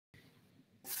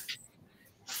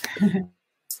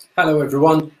Hello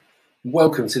everyone,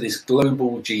 welcome to this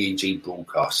global GEG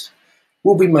broadcast.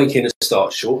 We'll be making a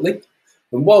start shortly,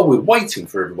 and while we're waiting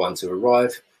for everyone to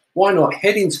arrive, why not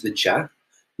head into the chat,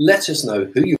 let us know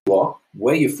who you are,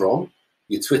 where you're from,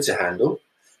 your Twitter handle,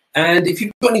 and if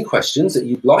you've got any questions that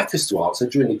you'd like us to answer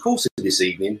during the course of this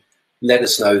evening, let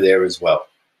us know there as well.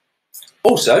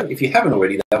 Also, if you haven't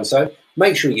already done so,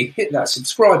 make sure you hit that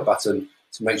subscribe button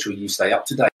to make sure you stay up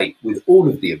to date with all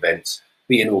of the events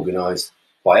being organised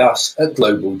by us at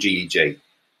Global GEG.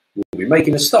 We'll be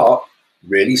making a start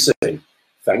really soon.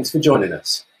 Thanks for joining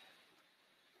us.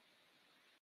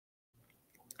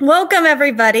 Welcome,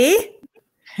 everybody.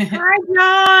 Hi,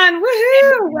 Jon.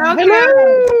 Woohoo! Welcome.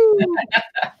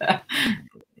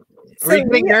 Are you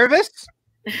getting nervous?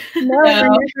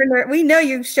 No. We know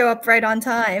you show up right on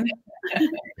time.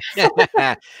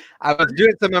 I was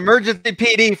doing some emergency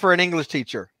PD for an English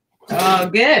teacher. Oh,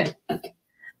 good.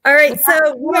 All right,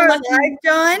 so we are live,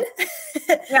 Jon.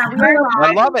 Yeah, we are live.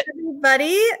 I love it.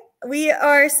 Everybody, we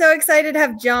are so excited to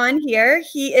have Jon here.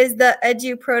 He is the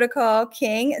Eduprotocol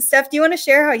king. Steph, do you want to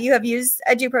share how you have used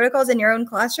Eduprotocols in your own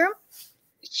classroom?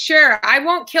 Sure. I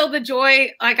won't kill the joy.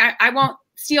 Like I won't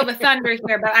steal the thunder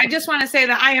here, but I just want to say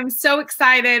that I am so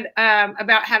excited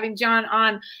about having Jon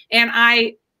on. And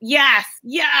yes.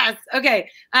 Okay.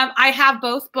 I have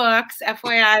both books,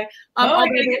 FYI. Although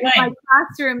they're in my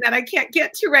classroom that I can't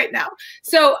get to right now.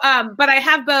 So, but I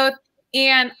have both.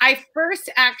 And I first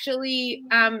actually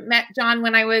met Jon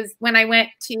when I went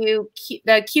to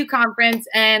the Q conference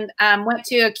and went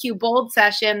to a Q Bold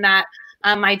session that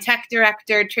my tech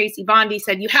director, Tracy Bondi,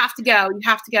 said, you have to go. You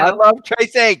have to go. I love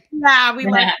Tracy. Yeah, we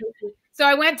love Tracy. So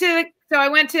I went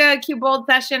to a Q Bold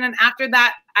session, and after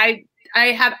that, I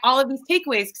had all of these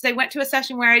takeaways because I went to a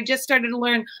session where I just started to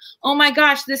learn, oh my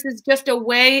gosh, this is just a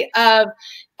way of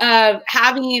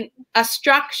having a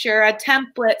structure, a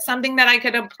template, something that I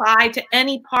could apply to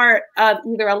any part of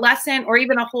either a lesson or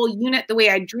even a whole unit, the way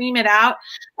I dream it out.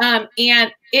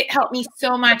 And it helped me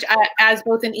so much as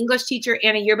both an English teacher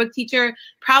and a yearbook teacher.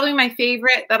 Probably my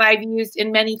favorite that I've used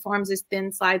in many forms is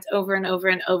thin slides over and over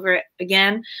and over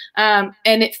again. And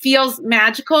it feels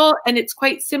magical and it's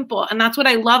quite simple. And that's what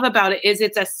I love about it is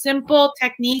it's a simple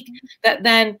technique that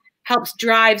then helps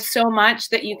drive so much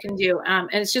that you can do. And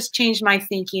it's just changed my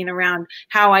thinking around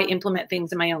how I implement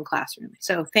things in my own classroom.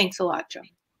 So thanks a lot, Jon.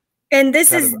 And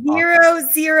this is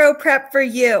zero prep for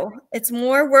you. It's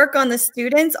more work on the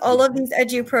students. All of these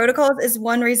Eduprotocols is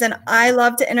one reason I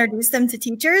love to introduce them to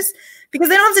teachers because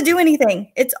they don't have to do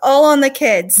anything. It's all on the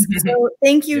kids. So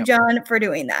thank you, Jon, for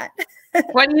doing that.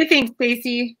 What do you think,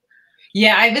 Stacey?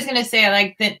 Yeah, I was going to say I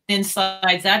like thin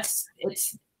slides.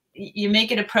 You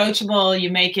make it approachable,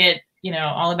 you make it,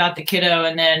 all about the kiddo,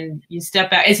 and then you step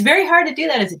back. It's very hard to do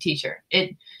that as a teacher.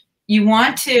 You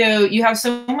have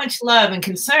so much love and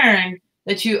concern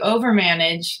that you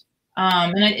overmanage,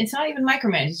 and it's not even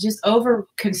micromanage, it's just over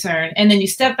concern, and then you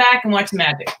step back and watch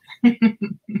magic.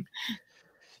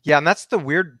 Yeah, and that's the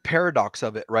weird paradox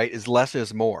of it, right? Is less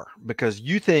is more, because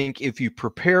you think if you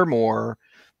prepare more,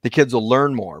 the kids will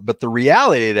learn more. But the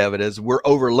reality of it is we're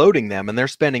overloading them and they're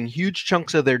spending huge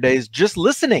chunks of their days just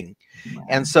listening. Wow.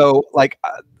 And so like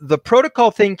the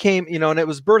protocol thing came, and it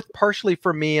was birthed partially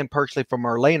from me and partially from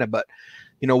Marlena. But,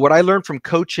 what I learned from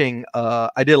coaching,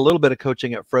 I did a little bit of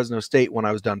coaching at Fresno State when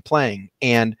I was done playing,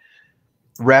 and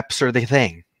reps are the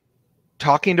thing.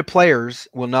 Talking to players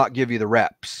will not give you the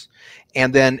reps.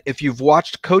 And then if you've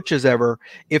watched coaches ever,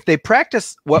 if they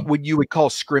practice what you would call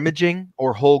scrimmaging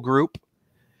or whole group,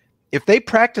 if they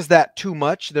practice that too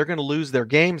much, they're going to lose their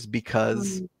games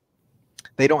because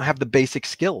they don't have the basic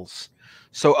skills.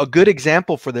 So a good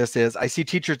example for this is I see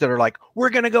teachers that are like, we're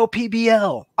going to go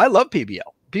PBL. I love PBL.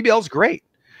 PBL is great.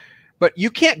 But you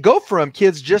can't go from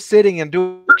kids just sitting and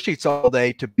doing worksheets all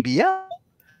day to PBL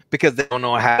because they don't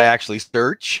know how to actually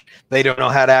search. They don't know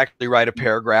how to actually write a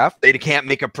paragraph. They can't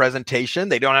make a presentation.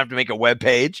 They don't have to make a web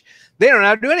page. They don't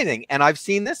have to do anything. And I've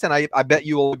seen this, and I bet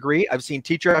you will agree. I've seen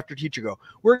teacher after teacher go,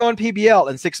 we're going PBL.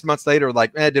 And 6 months later,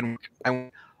 like, it didn't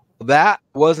work. That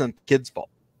wasn't the kid's fault.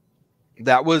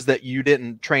 That was that you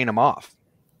didn't train them off.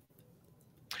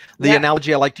 The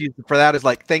analogy I like to use for that is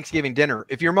like Thanksgiving dinner.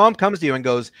 If your mom comes to you and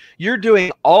goes, you're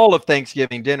doing all of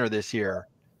Thanksgiving dinner this year,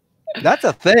 that's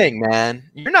a thing, man.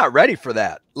 You're not ready for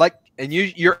that. Like, and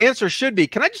your answer should be,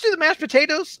 can I just do the mashed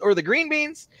potatoes or the green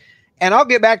beans? And I'll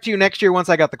get back to you next year once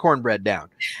I got the cornbread down.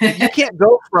 You can't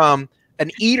go from an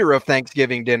eater of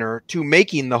Thanksgiving dinner to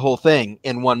making the whole thing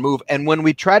in one move. And when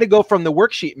we try to go from the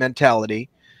worksheet mentality,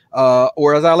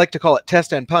 or as I like to call it,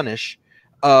 test and punish,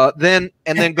 then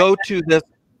go to this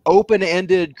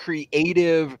open-ended,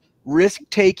 creative,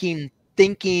 risk-taking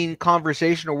thinking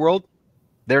conversational world,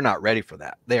 they're not ready for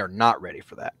that. They are not ready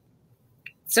for that.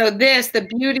 So the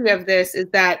beauty of this is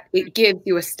that it gives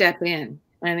you a step in,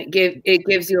 and it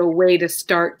gives you a way to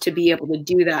start to be able to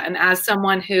do that. And as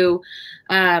someone who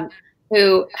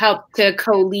helped to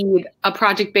co-lead a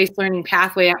project-based learning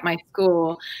pathway at my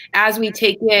school, as we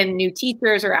take in new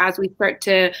teachers or as we start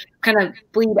to kind of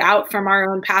bleed out from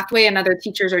our own pathway and other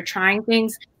teachers are trying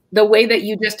things, the way that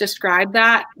you just described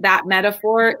that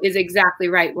metaphor is exactly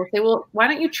right. We'll say, well, why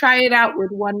don't you try it out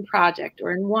with one project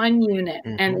or in one unit,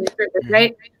 and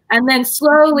right? And then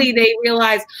slowly they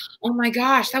realize, oh my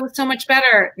gosh, that was so much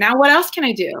better. Now what else can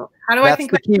I do? How do I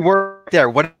think? That's the key word there.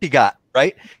 What have you got,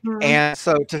 right? And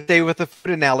so to stay with the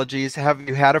food analogies, have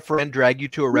you had a friend drag you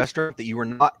to a restaurant that you were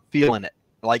not feeling it?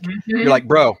 Like you're like,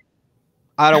 bro,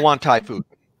 I don't want Thai food.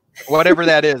 Whatever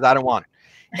that is, I don't want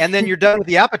it. And then you're done with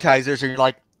the appetizers and you're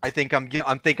like, I think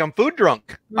I'm food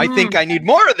drunk. I think I need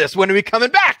more of this. When are we coming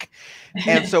back?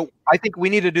 And so I think we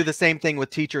need to do the same thing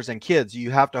with teachers and kids. You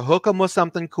have to hook them with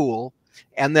something cool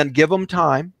and then give them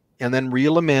time and then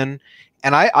reel them in.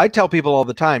 And I tell people all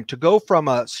the time to go from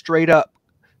a straight up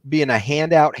being a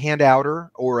handouter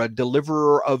or a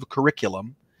deliverer of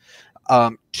curriculum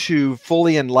to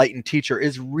fully enlightened teacher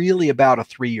is really about a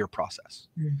 3-year process.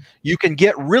 You can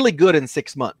get really good in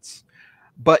 6 months.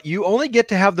 But you only get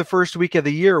to have the first week of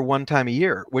the year one time a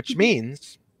year, which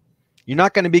means you're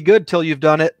not going to be good till you've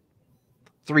done it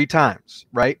 3 times,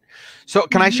 right? So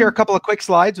can I share a couple of quick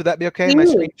slides? Would that be okay? My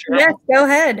screen share? Yes, go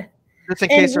ahead. Just in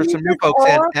case there's some new folks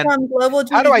in. And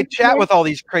how do I chat with all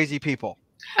these crazy people?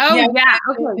 Oh, yeah.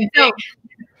 Okay. So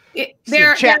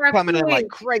they're chat coming in like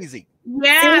crazy.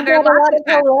 Yeah, there are a lot of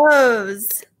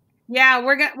hellos. Yeah,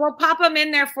 we'll pop them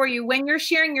in there for you. When you're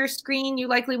sharing your screen, you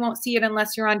likely won't see it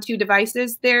unless you're on 2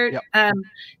 devices there. Yep.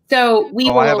 So we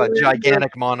will. I have a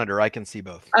gigantic monitor. I can see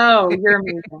both. Oh, you're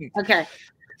amazing. Okay.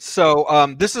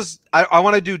 So this is, I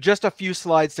want to do just a few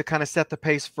slides to kind of set the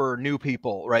pace for new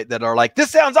people, right? That are like, this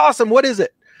sounds awesome. What is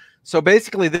it? So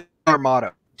basically this is our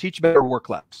motto: teach better, work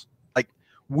less. Like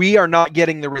we are not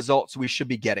getting the results we should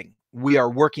be getting. We are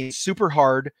working super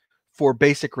hard for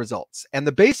basic results. And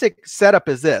the basic setup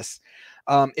is this.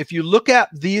 If you look at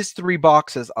these 3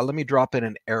 boxes, let me drop in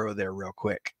an arrow there real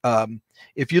quick.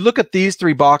 If you look at these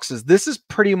 3 boxes, this is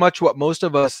pretty much what most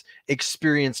of us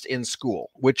experienced in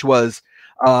school, which was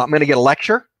I'm going to get a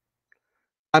lecture.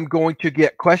 I'm going to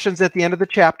get questions at the end of the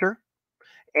chapter.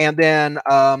 And then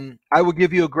I will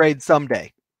give you a grade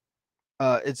someday.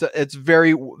 It's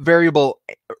very variable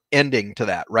ending to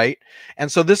that, right?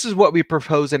 And so this is what we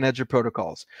propose in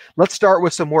Eduprotocols. Let's start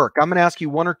with some work. I'm going to ask you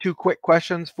 1 or 2 quick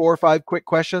questions, 4 or 5 quick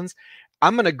questions.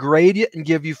 I'm going to grade it and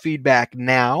give you feedback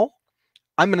now.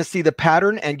 I'm going to see the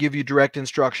pattern and give you direct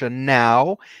instruction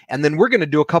now. And then we're going to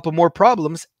do a couple more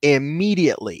problems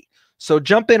immediately. So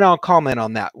jump in, I'll comment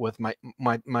on that with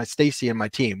my Stacy and my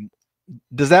team.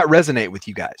 Does that resonate with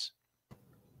you guys?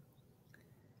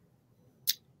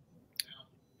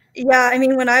 Yeah, I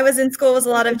mean, when I was in school, it was a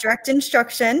lot of direct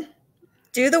instruction,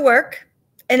 do the work,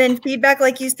 and then feedback,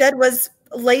 like you said, was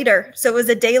later. So it was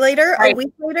a day later, a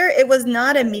week later. It was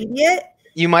not immediate.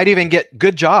 You might even get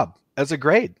good job as a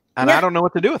grade, and I don't know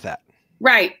what to do with that.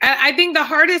 Right. I think the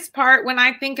hardest part when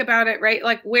I think about it, right,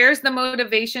 like where's the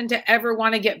motivation to ever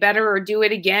want to get better or do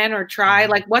it again or try?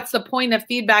 Like what's the point of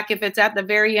feedback if it's at the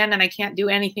very end and I can't do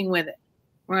anything with it?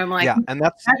 Where I'm like, yeah, and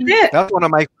that's one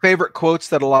of my favorite quotes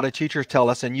that a lot of teachers tell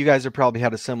us, and you guys have probably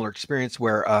had a similar experience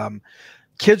where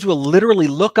kids will literally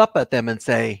look up at them and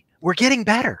say, we're getting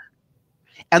better.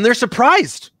 And they're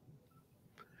surprised.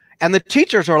 And the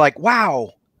teachers are like,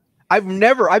 wow, I've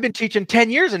been teaching 10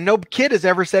 years and no kid has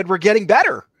ever said we're getting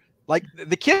better. Like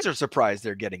the kids are surprised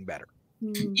they're getting better.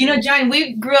 You know, John,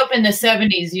 we grew up in the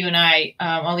 70s, you and I,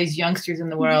 all these youngsters in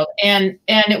the world. And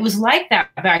it was like that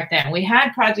back then. We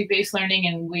had project-based learning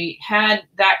and we had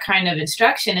that kind of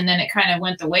instruction. And then it kind of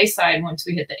went the wayside once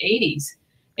we hit the 80s.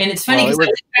 And it's funny. Well, it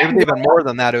was even more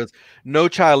than that. It was No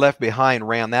Child Left Behind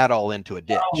ran that all into a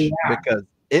ditch because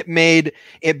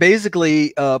it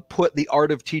basically put the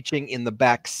art of teaching in the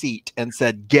back seat and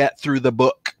said, get through the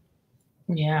book.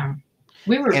 Yeah.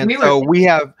 We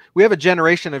have a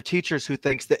generation of teachers who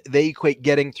thinks that they equate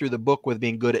getting through the book with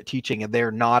being good at teaching, and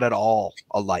they're not at all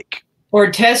alike. Or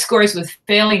test scores with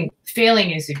failing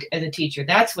as a teacher.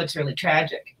 That's what's really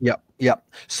tragic. Yep.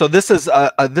 So this is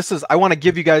I want to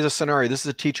give you guys a scenario. This is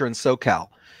a teacher in SoCal.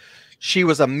 She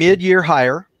was a mid-year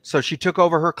hire, so she took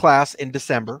over her class in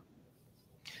December.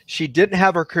 She didn't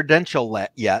have her credential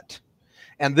yet.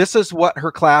 And this is what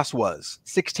her class was: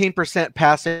 16%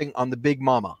 passing on the Big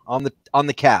Mama, on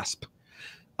the CASP.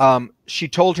 She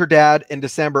told her dad in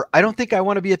December, I don't think I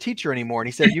want to be a teacher anymore. And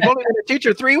he said, you've only been a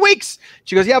teacher 3 weeks.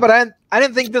 She goes, yeah, but I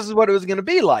didn't think this is what it was going to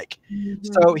be like.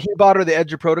 So he bought her the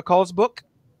Eduprotocols book.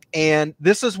 And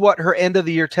this is what her end of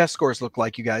the year test scores look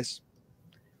like, you guys.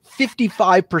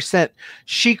 55%.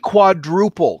 She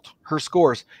quadrupled her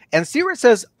scores. And see where it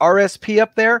says RSP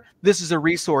up there? This is a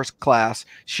resource class.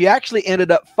 She actually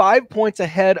ended up 5 points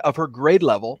ahead of her grade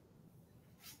level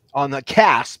on the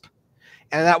CASP.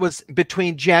 And that was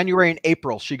between January and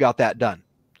April. She got that done.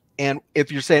 And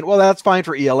if you're saying, well, that's fine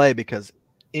for ELA because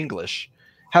English.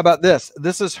 How about this?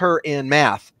 This is her in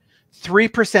math.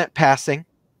 3% passing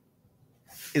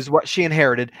is what she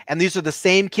inherited. And these are the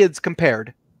same kids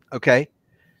compared. Okay.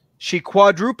 She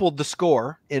quadrupled the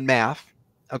score in math.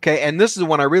 Okay. And this is the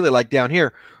one I really like down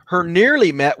here. Her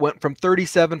nearly met went from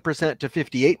 37% to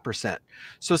 58%.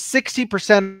 So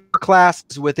 60% of her class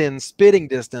is within spitting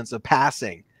distance of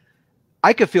passing.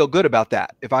 I could feel good about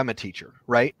that if I'm a teacher,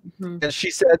 right? And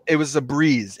she said it was a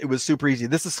breeze. It was super easy.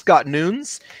 This is Scott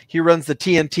Nunes. He runs the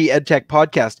TNT EdTech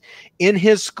podcast. In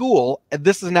his school, and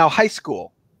this is now high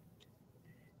school,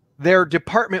 their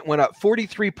department went up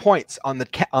 43 points on the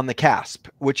CASP,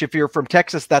 which if you're from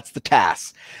Texas, that's the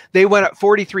TAS. They went up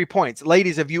 43 points.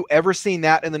 Ladies, have you ever seen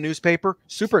that in the newspaper?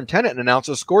 Superintendent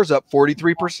announces scores up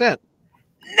 43%.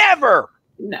 Never.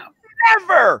 No.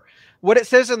 Never. What it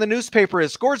says in the newspaper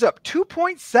is scores up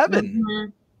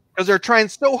 2.7 because they're trying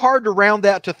so hard to round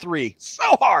that to 3. So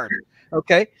hard.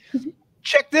 Okay.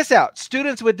 Check this out.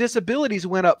 Students with disabilities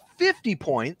went up 50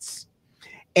 points.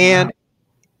 And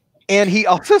he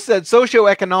also said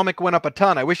socioeconomic went up a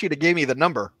ton. I wish he'd have gave me the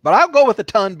number, but I'll go with a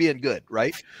ton being good,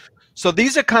 right? So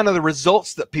these are kind of the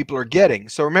results that people are getting.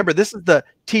 So remember, this is the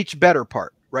teach better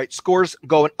part, right? Scores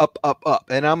going up, up, up.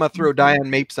 And I'm going to throw Diane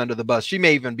Mapes under the bus. She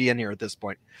may even be in here at this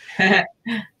point.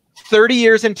 30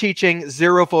 years in teaching,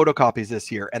 0 photocopies this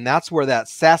year. And that's where that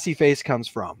sassy face comes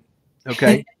from.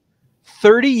 Okay.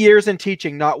 30 years in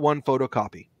teaching, not 1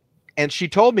 photocopy. And she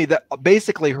told me that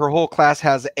basically her whole class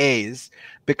has A's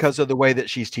because of the way that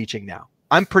she's teaching now.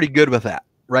 I'm pretty good with that,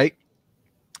 right?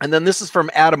 And then this is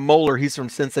from Adam Moeller. He's from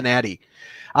Cincinnati.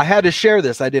 I had to share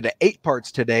this. I did 8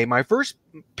 parts today. My first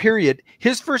period,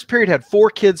 his first period had 4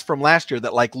 kids from last year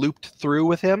that like looped through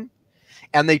with him,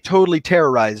 and they totally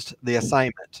terrorized the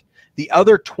assignment. The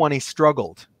other 20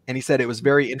 struggled, and he said it was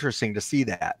very interesting to see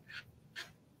that.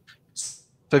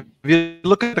 So if you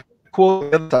look at the quote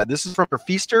on the other side, this is from her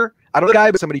Feaster. I don't know the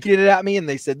guy, but somebody tweeted it at me, and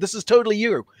they said, this is totally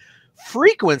you.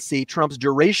 Frequency trumps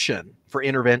duration for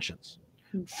interventions.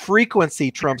 Frequency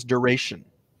trumps duration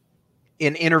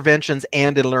in interventions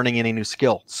and in learning any new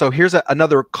skill. So here's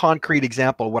another concrete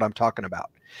example of what I'm talking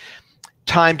about.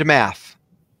 Timed math.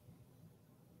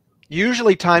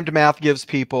 Usually timed math gives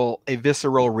people a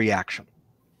visceral reaction.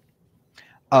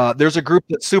 There's a group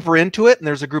that's super into it, and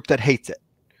there's a group that hates it.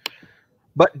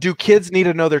 But do kids need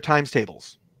to know their times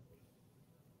tables?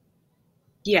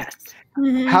 Yes.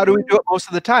 How do we do it most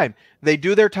of the time? They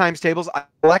do their times tables, I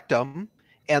collect them,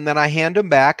 and then I hand them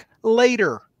back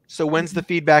later. So when's the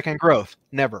feedback and growth?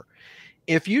 Never.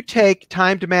 If you take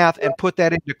timed math and put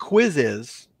that into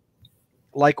quizzes,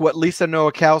 like what Lisa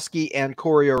Nowakowski and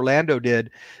Corey Orlando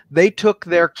did, they took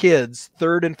their kids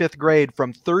 3rd and 5th grade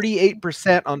from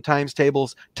 38% on times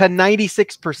tables to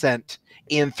 96%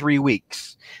 in 3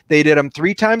 weeks. They did them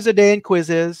 3 times a day in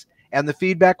quizzes, and the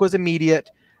feedback was immediate.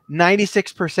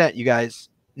 96%, you guys.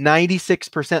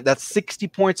 96%. That's 60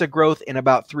 points of growth in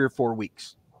about 3 or 4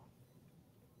 weeks.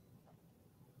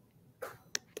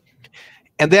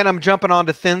 And then I'm jumping on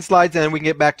to Thin Slides, and then we can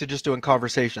get back to just doing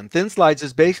conversation. Thin Slides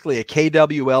is basically a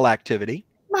KWL activity.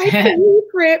 My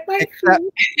favorite.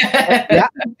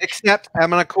 Except I'm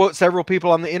going to quote several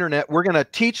people on the internet. We're going to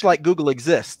teach like Google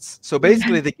exists. So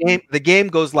basically the game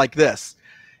goes like this.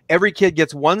 Every kid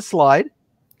gets 1 slide.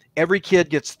 Every kid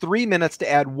gets 3 minutes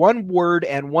to add 1 word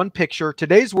and 1 picture.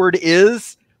 Today's word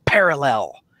is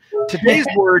parallel. Today's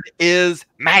word is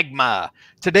magma.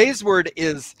 Today's word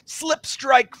is slip,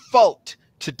 strike, fault.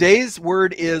 Today's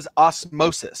word is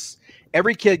osmosis.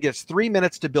 Every kid gets 3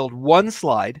 minutes to build 1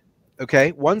 slide.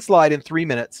 Okay, 1 slide in 3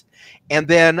 minutes. And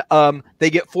then they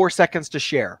get 4 seconds to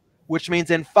share, which means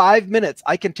in 5 minutes,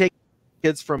 I can take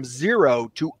kids from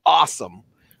 0 to awesome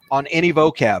on any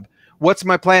vocab. What's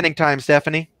my planning time,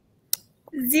 Stephanie?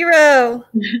 0.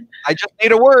 I just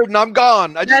need a word and I'm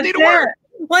gone. I just need a word.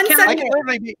 1 second. I can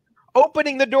literally be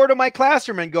opening the door to my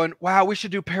classroom and going, wow, we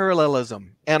should do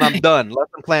parallelism. And I'm done.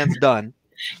 Lesson plan's done.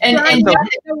 And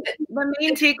the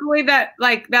main takeaway that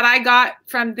I got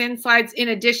from Thin Slides in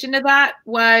addition to that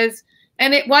was,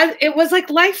 and it was like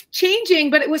life changing,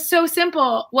 but it was so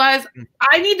simple, was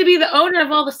I need to be the owner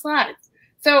of all the slides.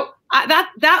 So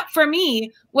that for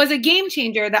me was a game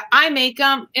changer. That I make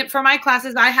them for my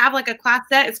classes. I have like a class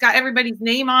set. It's got everybody's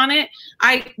name on it.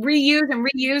 I reuse and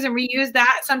reuse and reuse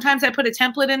that. Sometimes I put a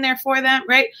template in there for them,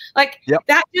 right? Like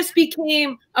that just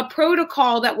became a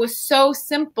protocol that was so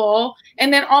simple.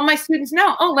 And then all my students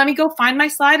know, oh, let me go find my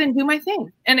slide and do my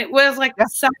thing. And it was like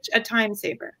such a time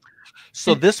saver.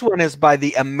 So this one is by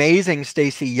the amazing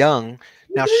Stacy Young.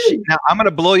 Now, I'm going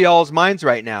to blow y'all's minds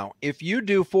right now. If you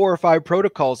do 4 or 5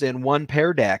 protocols in one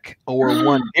Pear Deck or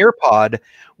one Nearpod,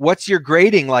 what's your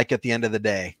grading like at the end of the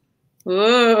day?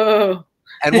 Whoa.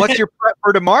 And what's your prep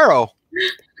for tomorrow?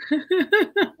 We're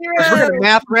going to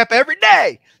math rep every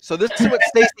day. So this is what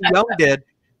Stacy Young did.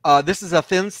 This is a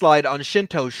thin slide on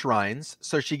Shinto shrines.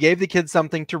 So she gave the kids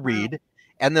something to read,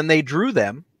 and then they drew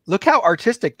them. Look how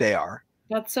artistic they are.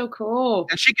 That's so cool.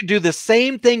 And she could do the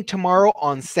same thing tomorrow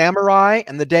on Samurai,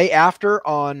 and the day after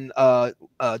on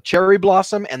Cherry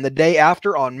Blossom, and the day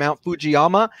after on Mount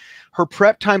Fujiyama. Her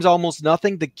prep time's almost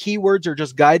nothing. The keywords are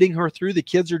just guiding her through. The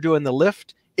kids are doing the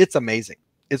lift. It's amazing.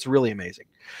 It's really amazing.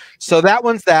 So that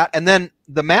one's that. And then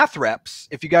the math reps,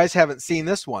 if you guys haven't seen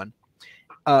this one,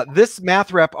 this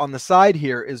math rep on the side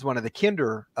here is one of the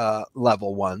kinder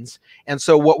level ones. And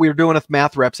so what we're doing with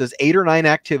math reps is 8 or 9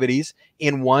 activities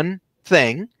in one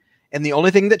thing, and the only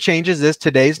thing that changes is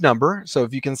today's number. So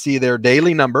if you can see their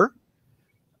daily number,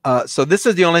 so this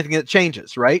is the only thing that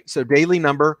changes, right? So daily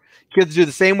number, kids do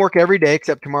the same work every day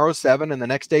except tomorrow's 7 and the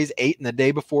next day's 8 and the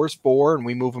day before is 4, and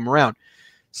we move them around.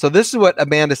 So this is what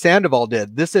Amanda Sandoval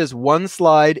did. This is one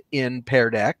slide in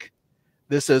Pear Deck.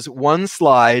 This is one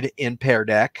slide in Pear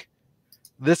Deck.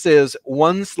 This is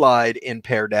one slide in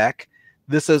Pear Deck.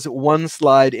 This is one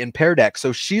slide in Pear Deck.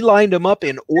 So she lined them up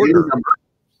in order.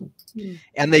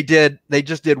 And they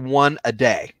just did one a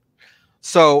day.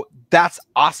 So that's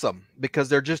awesome because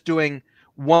they're just doing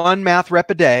one math rep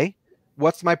a day.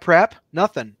 What's my prep?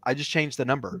 Nothing. I just changed the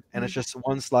number, and it's just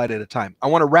one slide at a time. I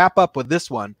want to wrap up with this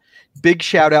one. Big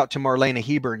shout out to Marlena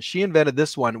Hebern. She invented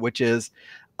this one, which is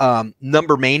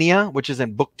Number Mania, which is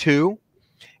in book 2.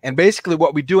 And basically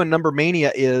what we do in Number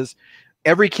Mania is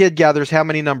every kid gathers how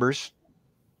many numbers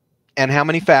and how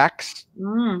many facts.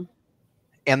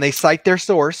 And they cite their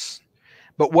source.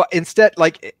 But what instead,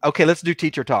 like, okay, let's do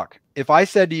teacher talk. If I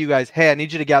said to you guys, hey, I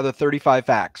need you to gather 35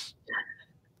 facts,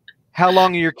 how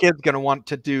long are your kids going to want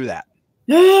to do that?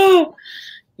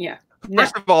 Yeah.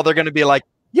 First of all, they're going to be like,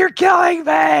 you're killing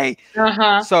me.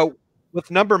 So with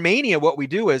Number Mania, what we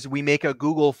do is we make a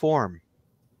Google form.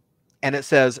 And it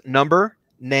says number,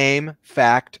 name,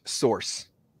 fact, source.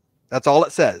 That's all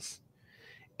it says.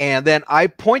 And then I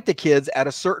point the kids at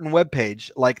a certain web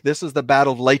page, like this is the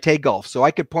Battle of Leyte Gulf. So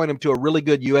I could point them to a really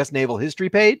good U.S. Naval History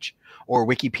page or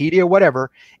Wikipedia,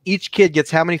 whatever. Each kid gets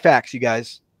how many facts, you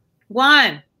guys?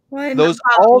 One. Those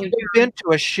all go into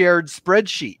a shared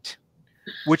spreadsheet,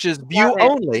 which is view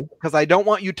only because I don't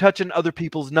want you touching other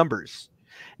people's numbers.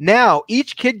 Now,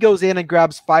 each kid goes in and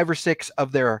grabs 5 or 6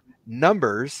 of their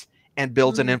numbers and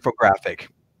builds an infographic.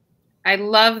 I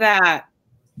love that.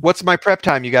 What's my prep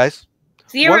time, you guys?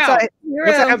 0.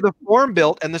 Once I have the form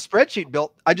built and the spreadsheet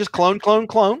built, I just clone,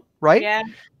 right? Yeah.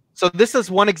 So this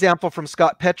is one example from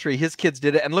Scott Petrie. His kids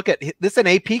did it. And look at this is an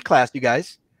AP class, you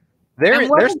guys. And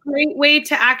what a great way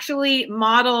to actually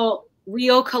model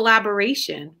real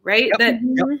collaboration, right? That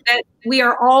we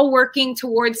are all working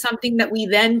towards something that we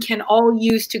then can all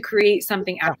use to create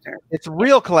something after. It's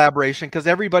real collaboration because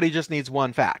everybody just needs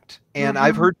one fact. And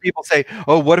I've heard people say,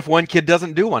 oh, what if one kid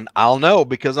doesn't do one? I'll know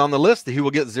because on the list, he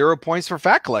will get 0 points for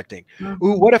fact collecting.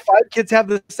 Ooh, what if 5 kids have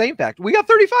the same fact? We got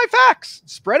 35 facts.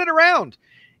 Spread it around.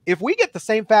 If we get the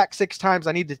same fact 6 times,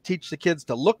 I need to teach the kids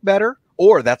to look better,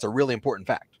 or that's a really important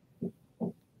fact.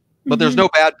 But there's no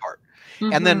bad part.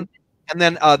 And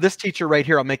then this teacher right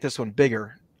here, I'll make this one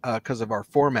bigger because of our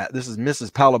format. This is Mrs.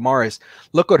 Palomares.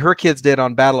 Look what her kids did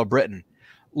on Battle of Britain.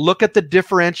 Look at the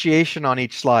differentiation on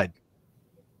each slide.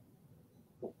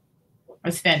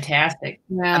 That's fantastic.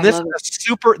 Yeah, and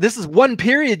this is one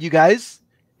period, you guys.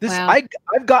 I've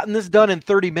gotten this done in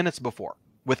 30 minutes before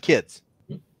with kids.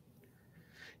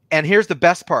 And here's the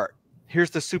best part.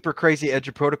 Here's the super crazy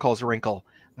Eduprotocols wrinkle.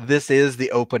 This is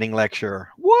the opening lecture.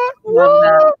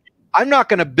 What? I'm not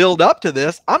going to build up to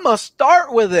this. I'm going to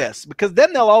start with this because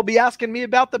then they'll all be asking me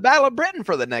about the Battle of Britain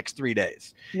for the next 3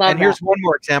 days. Here's one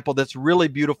more example that's really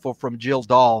beautiful from Jill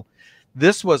Dahl.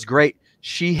 This was great.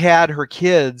 She had her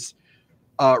kids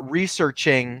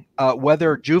researching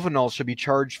whether juveniles should be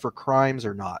charged for crimes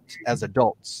or not as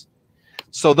adults.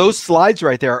 So those slides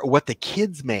right there are what the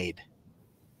kids made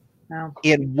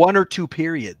in 1 or 2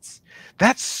 periods.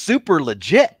 That's super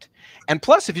legit. And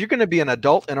plus, if you're going to be an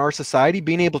adult in our society,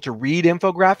 being able to read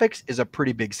infographics is a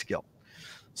pretty big skill.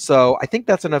 So I think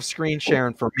that's enough screen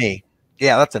sharing for me.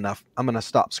 Yeah, that's enough. I'm going to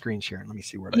stop screen sharing. Let me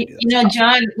see where I do that. You know,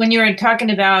 John, when you were talking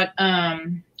about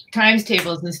times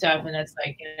tables and stuff, and that's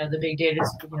like, you know, the big data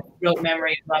is, you know, rote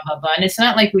memory, blah, blah, blah. And it's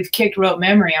not like we've kicked rote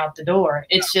memory out the door.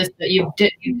 It's just that you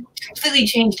completely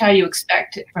changed how you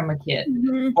expect it from a kid.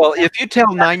 Well, if you tell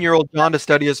 9-year-old John to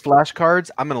study his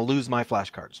flashcards, I'm going to lose my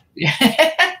flashcards.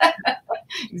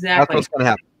 Exactly. That's what's going to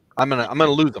happen. I'm going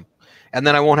to lose them, and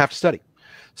then I won't have to study.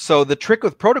 So the trick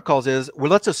with protocols is,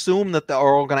 well, let's assume that they're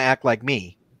all going to act like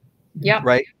me. Yeah.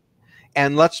 Right.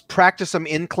 And let's practice them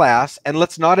in class, and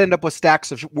let's not end up with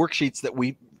stacks of worksheets that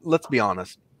let's be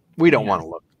honest, we don't want to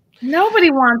look. Nobody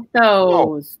wants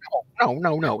those.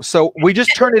 No. So we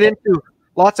just turn it into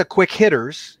lots of quick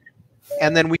hitters,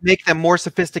 and then we make them more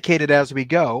sophisticated as we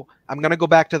go. I'm going to go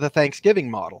back to the Thanksgiving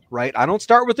model, right? I don't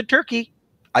start with the turkey.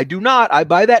 I do not. I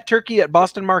buy that turkey at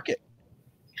Boston Market.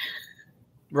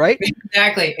 Right?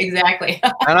 Exactly.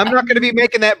 And I'm not going to be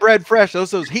making that bread fresh.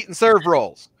 Those heat and serve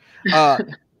rolls. I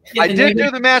did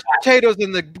do the mashed potatoes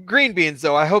and the green beans,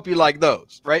 though. I hope you like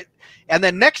those, right? And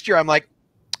then next year, I'm like,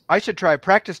 I should try a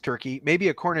practice turkey, maybe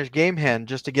a Cornish game hen,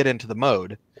 just to get into the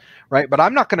mode, right? But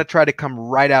I'm not going to try to come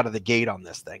right out of the gate on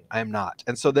this thing. I am not.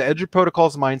 And so the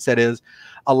Eduprotocols mindset is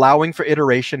allowing for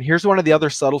iteration. Here's one of the other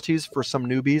subtleties for some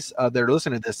newbies that are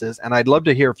listening to this is, and I'd love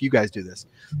to hear if you guys do this.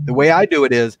 The way I do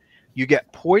it is you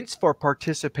get points for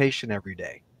participation every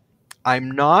day. I'm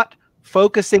not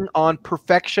focusing on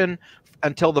perfection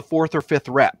until the 4th or 5th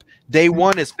rep. Day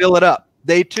 1 is fill it up.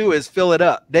 Day 2 is fill it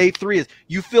up. Day 3 is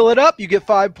you fill it up, you get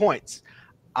 5 points.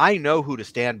 I know who to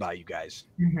stand by, you guys.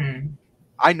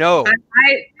 I know.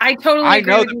 I totally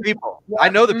agree know the people. I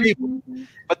know the people.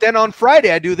 But then on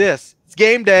Friday I do this. It's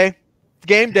game day. It's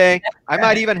game day. I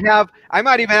might even have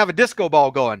a disco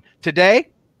ball going. Today,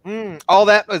 all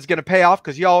that is going to pay off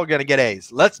because y'all are going to get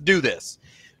A's. Let's do this.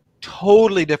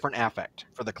 Totally different affect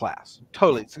for the class.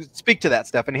 Totally. Speak to that,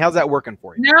 Stephanie. How's that working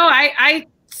for you? No, I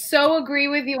so agree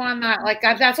with you on that. Like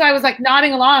that's why I was like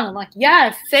nodding along. I'm like,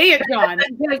 yes, say it, John.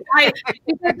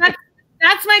 because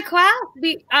that's my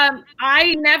class.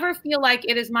 I never feel like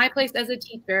it is my place as a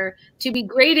teacher to be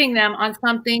grading them on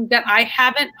something that I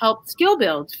haven't helped skill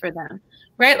build for them.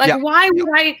 Right? Like, why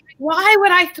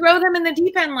would I throw them in the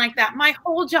deep end like that? My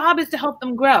whole job is to help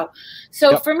them grow.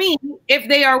 So for me, if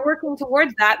they are working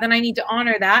towards that, then I need to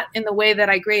honor that in the way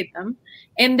that I grade them.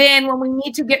 And then when we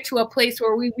need to get to a place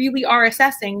where we really are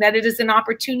assessing that it is an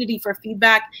opportunity for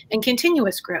feedback and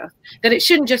continuous growth, that it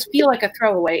shouldn't just feel like a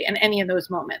throwaway in any of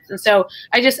those moments. And so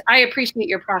I appreciate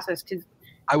your process.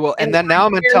 I will. And then now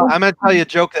I'm going to tell you a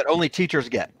joke that only teachers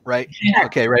get, right? Yeah.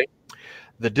 Okay, right.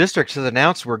 The district has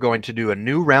announced we're going to do a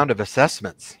new round of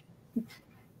assessments.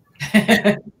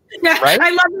 Yeah, right?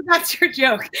 I love that that's your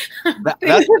joke.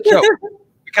 That's the joke.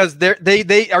 Because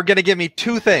they are going to give me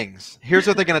 2 things. Here's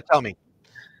what they're going to tell me.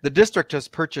 The district has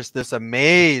purchased this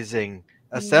amazing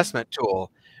assessment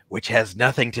tool, which has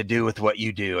nothing to do with what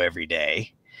you do every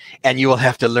day. And you will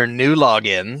have to learn new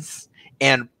logins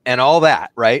and all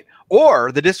that, right?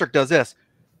 Or the district does this.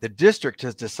 The district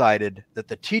has decided that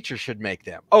the teacher should make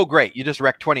them. Oh, great. You just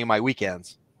wrecked 20 of my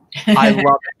weekends. I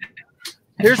love it.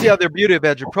 Here's the other beauty of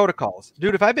Eduprotocols.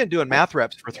 Dude, if I've been doing math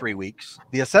reps for 3 weeks,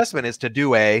 the assessment is to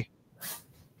do a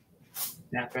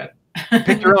math rep.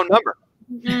 Pick your own number.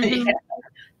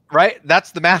 Right?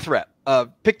 That's the math rep.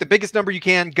 Pick the biggest number you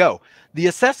can, go. The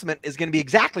assessment is going to be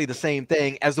exactly the same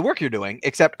thing as the work you're doing,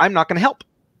 except I'm not going to help.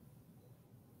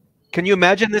 Can you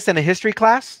imagine this in a history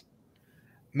class?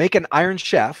 Make an Iron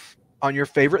Chef on your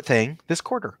favorite thing this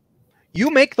quarter. You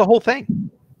make the whole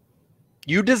thing.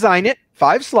 You design it,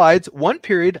 5 slides, 1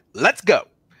 period, let's go.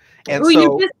 And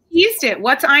you just teased it.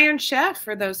 What's Iron Chef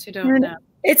for those who don't know?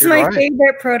 It's my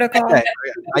favorite protocol.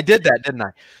 I did that, didn't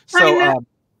I? So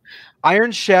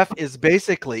Iron Chef is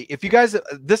basically, if you guys,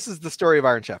 this is the story of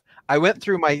Iron Chef. I went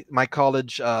through my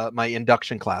college, my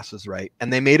induction classes, right?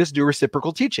 And they made us do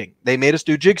reciprocal teaching. They made us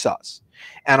do jigsaws.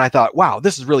 And I thought, wow,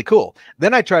 this is really cool.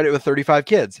 Then I tried it with 35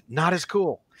 kids. Not as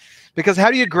cool. Because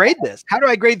how do you grade this? How do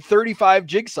I grade 35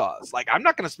 jigsaws? Like, I'm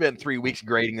not going to spend 3 weeks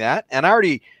grading that. And I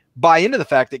already buy into the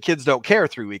fact that kids don't care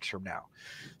 3 weeks from now.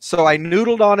 So I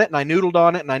noodled on it and I noodled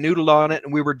on it and I noodled on it.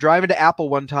 And we were driving to Apple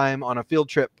one time on a field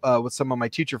trip with some of my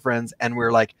teacher friends. And we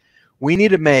were like, we need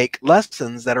to make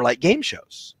lessons that are like game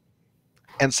shows.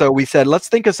 And so we said, let's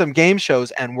think of some game shows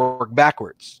and work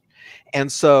backwards. And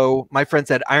so my friend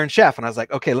said Iron Chef. And I was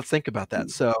like, okay, let's think about that.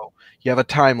 So you have a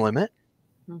time limit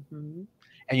and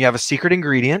you have a secret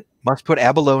ingredient, must put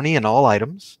abalone in all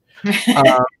items.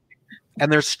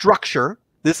 And there's structure.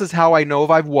 This is how I know if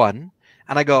I've won.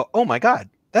 And I go, oh my God,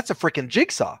 that's a freaking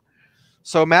jigsaw.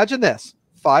 So imagine this,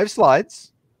 5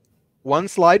 slides, 1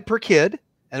 slide per kid.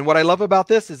 And what I love about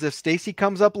this is if Stacy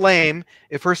comes up lame,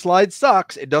 if her slide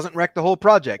sucks, it doesn't wreck the whole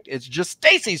project. It's just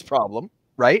Stacy's problem,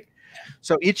 right?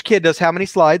 So each kid does how many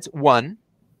slides? 1.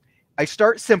 I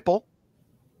start simple.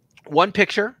 1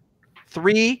 picture,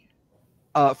 3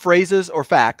 phrases or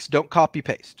facts. Don't copy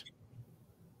paste.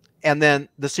 And then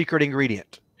the secret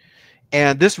ingredient.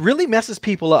 And this really messes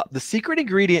people up. The secret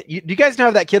ingredient, do you guys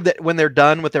know that kid that when they're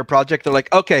done with their project, they're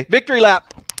like, okay, victory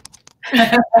lap.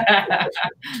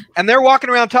 And they're walking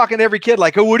around talking to every kid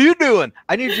like, oh, what are you doing?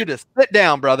 I need you to sit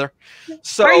down, brother.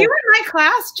 So are you in my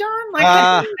class, John?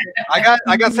 Like,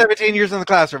 I got 17 years in the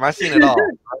classroom. I've seen it all.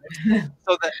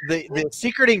 So the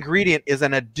secret ingredient is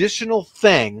an additional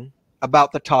thing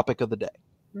about the topic of the day.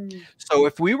 So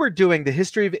if we were doing the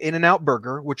history of In-N-Out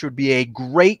Burger, which would be a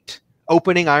great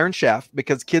opening Iron Chef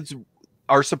because kids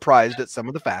are surprised at some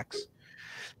of the facts,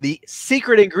 the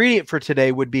secret ingredient for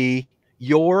today would be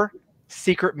your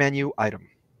secret menu item.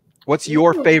 What's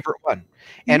your favorite one?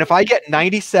 And if I get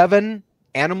 97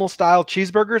 animal style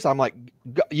cheeseburgers, I'm like,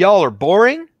 y'all are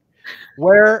boring.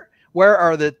 Where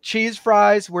are the cheese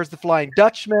fries? Where's the Flying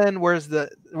Dutchman? Where's the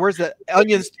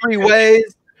onions 3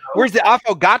 ways? Where's the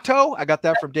affogato? I got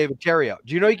that from David Terrio.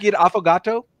 Do you know you can get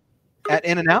affogato at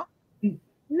In-N-Out?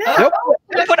 No. Nope.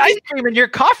 They put ice cream in your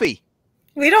coffee.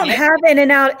 We don't have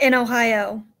In-N-Out in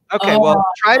Ohio. Okay, well,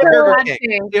 try the Burger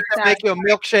King. If they make you a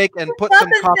milkshake and put some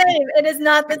coffee. Same. It is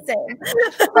not the same.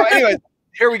 So anyways,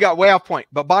 here we got way off point.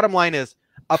 But bottom line is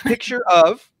a picture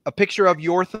of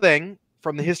your thing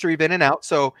from the history of In-N-Out.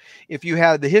 So if you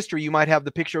had the history, you might have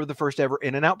the picture of the first ever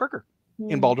In-N-Out Burger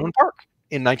in Baldwin Park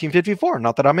in 1954.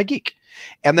 Not that I'm a geek.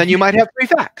 And then you might have 3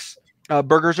 facts.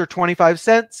 Burgers are 25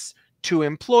 cents, 2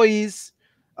 employees,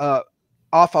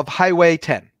 off of Highway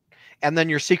 10. And then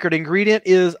your secret ingredient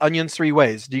is onions 3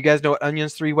 ways. Do you guys know what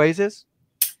onions 3 ways is?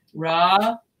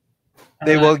 Raw.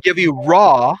 They will give you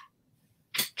raw,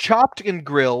 chopped and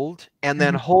grilled, and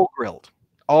then whole grilled,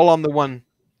 all on the one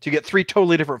to get 3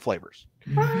 totally different flavors.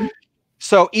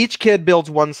 So each kid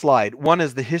builds 1 slide. One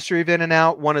is the history of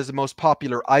In-N-Out. One is the most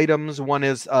popular items. One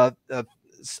is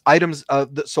items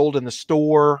that sold in the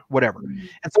store, whatever.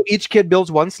 And so each kid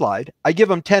builds 1 slide. I give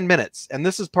them 10 minutes. And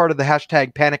this is part of the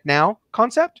hashtag panic now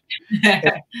concept.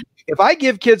 If I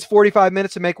give kids 45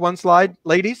 minutes to make 1 slide,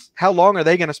 ladies, how long are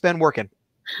they going to spend working?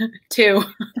 2.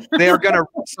 They are going to,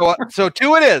 so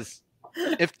 2 it is.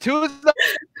 If 2 is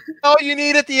all you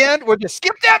need at the end, we'll just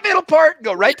skip that middle part and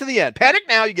go right to the end. Panic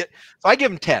now, you get, so I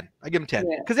give them 10. I give them 10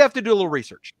 because they have to do a little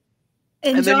research.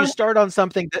 And then you start on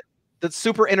something that's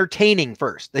super entertaining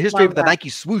first. The history of the Nike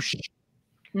swoosh.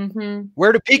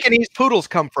 Where do Pekingese poodles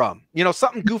come from? You know,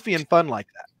 something goofy and fun like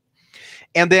that.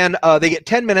 And then they get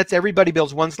 10 minutes. Everybody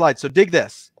builds 1 slide. So dig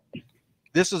this.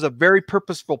 This is a very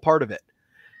purposeful part of it.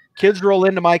 Kids roll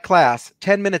into my class.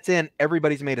 10 minutes in,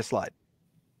 everybody's made a slide.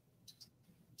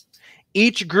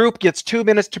 Each group gets 2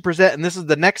 minutes to present. And this is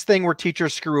the next thing where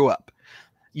teachers screw up.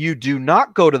 You do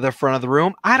not go to the front of the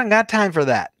room. I don't got time for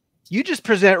that. You just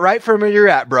present right from where you're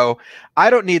at, bro. I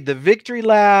don't need the victory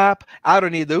lap. I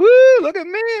don't need the, woo, look at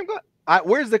me.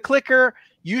 Where's the clicker?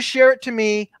 You share it to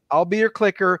me. I'll be your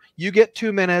clicker. You get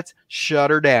 2 minutes. Shut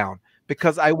her down.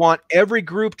 Because I want every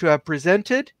group to have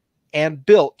presented and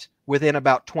built within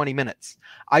about 20 minutes.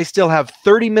 I still have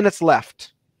 30 minutes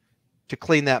left to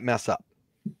clean that mess up.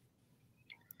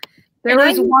 There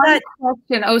was one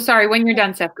question. Oh, sorry. When you're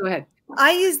done, Steph, go ahead.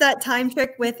 I use that time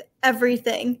trick with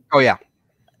everything. Oh, yeah.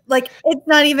 Like, it's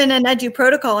not even an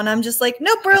Eduprotocol, and I'm just like,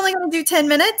 nope, we're only going to do 10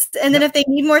 minutes. And then if they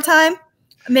need more time,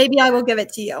 maybe I will give it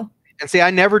to you. And see,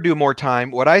 I never do more time.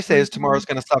 What I say is tomorrow's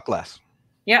going to suck less.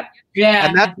 Yep. Yeah.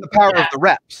 And that's the power of the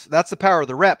reps. That's the power of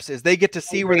the reps is they get to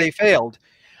see where they failed.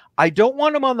 I don't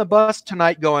want them on the bus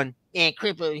tonight going, yeah,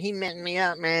 Corippo, he messed me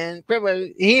up, man.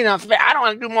 Corippo, he enough. I don't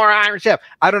want to do more Iron Chef.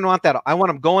 I don't want that. I want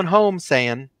them going home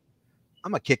saying,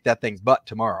 I'm going to kick that thing's butt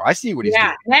tomorrow. I see what he's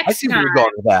doing. I see where you're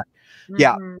going with that.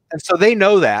 Yeah. And so they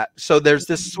know that. So there's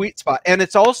this sweet spot. And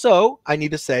it's also, I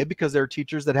need to say, because there are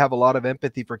teachers that have a lot of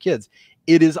empathy for kids,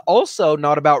 it is also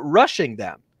not about rushing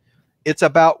them. It's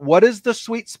about what is the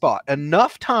sweet spot?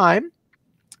 Enough time,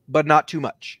 but not too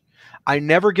much. I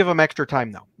never give them extra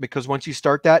time, though, because once you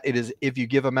start that, it is if you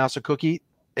give a mouse a cookie,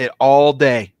 it all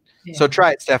day. Yeah. So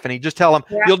try it, Stephanie. Just tell them,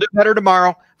 you'll do better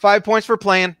tomorrow. 5 points for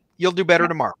playing. You'll do better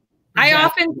tomorrow. I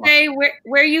often say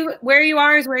where you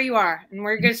are is where you are, and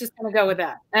we're just going to go with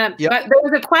that. But there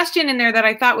was a question in there that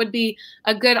I thought would be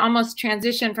a good almost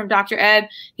transition from Dr. Ed.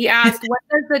 He asked, what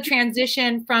does the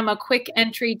transition from a quick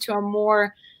entry to a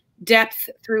more depth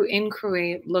through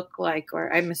inquiry look like?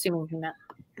 Or I'm assuming from that.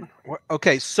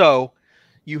 Okay, so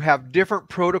you have different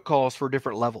protocols for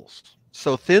different levels.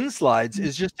 So thin slides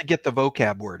is just to get the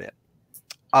vocab word in.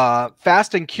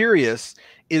 Fast and curious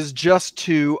is just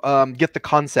to get the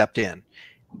concept in.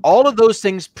 All of those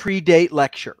things predate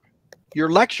lecture. Your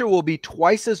lecture will be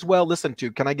twice as well listened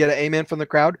to. Can I get an amen from the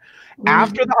crowd?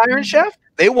 After the Iron Chef,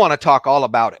 they want to talk all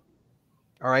about it.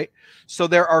 All right. So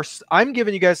I'm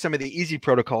giving you guys some of the easy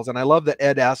protocols, and I love that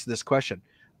Ed asked this question.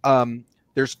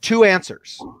 There's two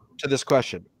answers to this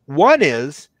question. One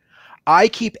is I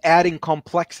keep adding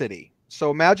complexity.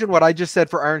 So imagine what I just said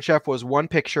for Iron Chef was 1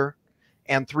 picture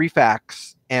and 3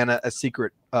 facts and a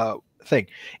secret thing.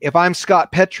 If I'm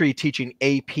Scott Petrie teaching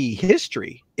AP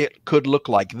history, it could look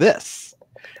like this.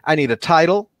 I need a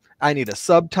title, I need a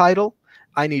subtitle,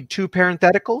 I need 2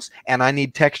 parentheticals, and I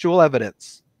need textual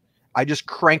evidence. I just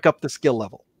crank up the skill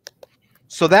level.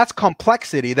 So that's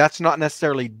complexity. That's not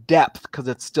necessarily depth because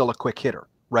it's still a quick hitter,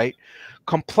 right?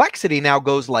 Complexity now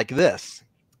goes like this.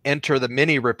 Enter the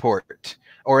mini report,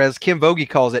 or as Kim Vogie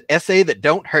calls it, essay that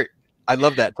don't hurt. I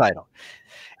love that title.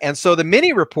 And so the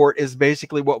mini report is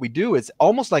basically what we do. It's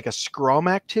almost like a Scrum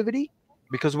activity,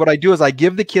 because what I do is I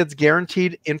give the kids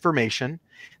guaranteed information.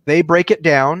 They break it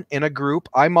down in a group.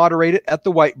 I moderate it at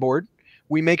the whiteboard.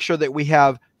 We make sure that we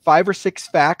have 5 or 6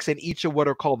 facts in each of what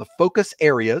are called the focus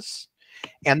areas.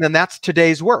 And then that's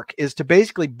today's work, is to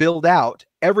basically build out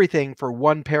everything for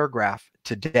 1 paragraph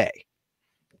today.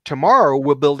 Tomorrow,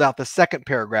 we'll build out the 2nd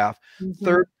paragraph,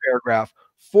 3rd paragraph,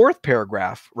 4th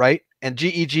paragraph, right? And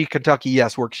GEG Kentucky,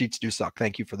 yes, worksheets do suck.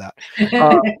 Thank you for that.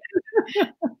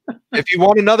 If you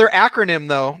want another acronym,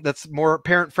 though, that's more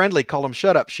parent friendly, call them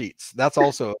shut up sheets. That's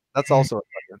also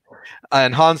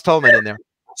and Hans Tolman in there.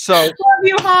 So love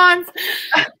you, Hans.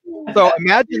 So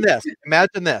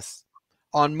imagine this.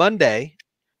 On Monday,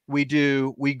 we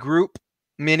group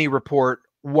mini report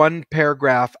 1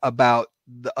 paragraph about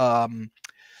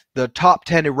the top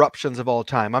 10 eruptions of all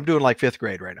time. I'm doing like 5th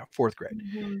grade right now, 4th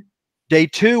grade. Day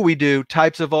 2, we do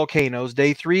types of volcanoes.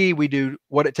 Day 3, we do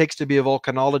what it takes to be a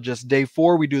volcanologist. Day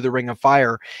 4, we do the Ring of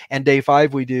Fire. And day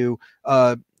 5, we do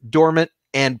dormant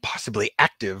and possibly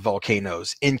active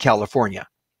volcanoes in California.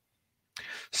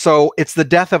 So it's the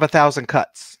death of 1,000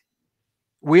 cuts.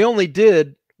 We only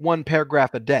did 1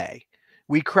 paragraph a day.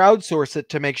 We crowdsourced it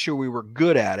to make sure we were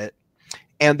good at it.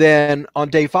 And then on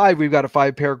day 5, we've got a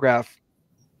 5-paragraph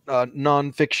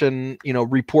nonfiction,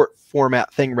 report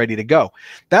format thing ready to go.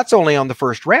 That's only on the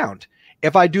 1st round.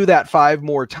 If I do that 5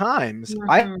 more times,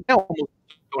 I almost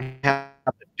don't have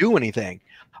to do anything.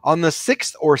 On the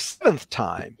 6th or 7th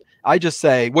time, I just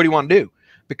say, what do you want to do?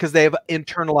 Because they've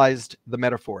internalized the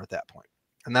metaphor at that point.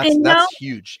 And that's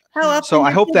huge. So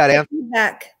I hope that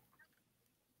answers.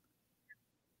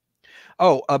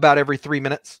 Oh, about every 3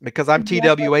 minutes, because I'm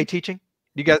TWA teaching.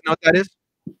 You guys know what that is?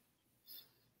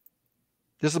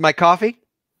 This is my coffee.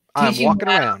 I'm walking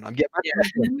around. I'm getting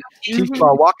my teaching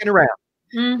while walking around.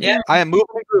 I am moving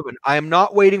and grooving. I am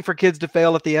not waiting for kids to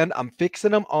fail at the end. I'm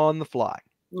fixing them on the fly.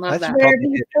 Love that. Where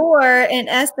before an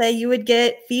essay, you would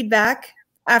get feedback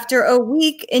after a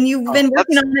week, and you've been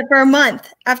working on it for a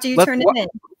month after you turn it in.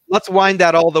 Let's wind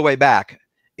that all the way back.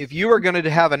 If you are going to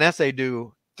have an essay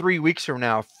due 3 weeks from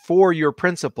now for your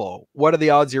principal, what are the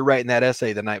odds you're writing that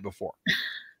essay the night before?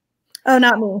 Oh,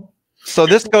 not me. So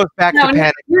this goes back to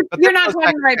panic. You're not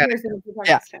talking the right person.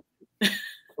 Yeah.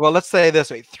 Well, let's say this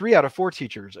way: 3 out of 4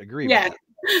 teachers agree with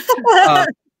that.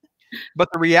 But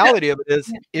the reality of it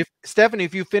is, if Stephanie,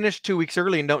 if you finish 2 weeks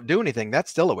early and don't do anything, that's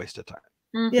still a waste of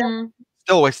time. Yeah,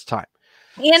 still a waste of time.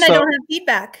 And I don't have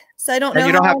feedback, so I don't know.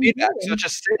 You don't have feedback, so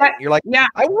just sitting. You're like,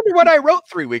 I wonder what I wrote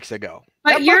 3 weeks ago.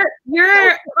 But your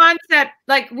concept,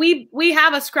 like we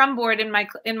have a Scrum board in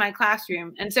my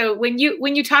classroom, and so when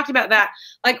you talked about that,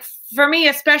 like for me,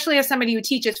 especially as somebody who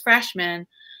teaches freshmen,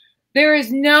 there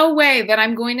is no way that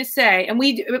I'm going to say, and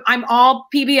I'm all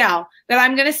PBL, that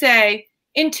I'm going to say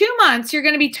in 2 months you're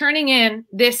going to be turning in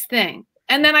this thing,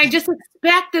 and then I just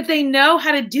expect that they know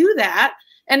how to do that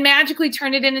and magically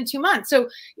turn it in 2 months. So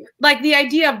like the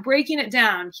idea of breaking it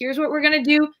down, here's what we're going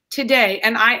to do today.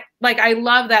 And I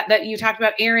love that you talked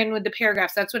about Aaron with the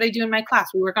paragraphs. That's what I do in my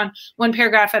class. We work on 1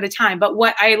 paragraph at a time. But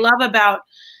what I love about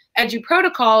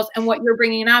Eduprotocols and what you're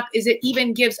bringing up is it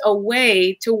even gives a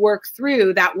way to work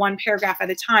through that 1 paragraph at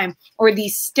a time, or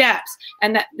these steps,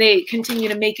 and that they continue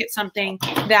to make it something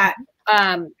that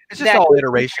it's just all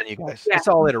iteration, you guys. It's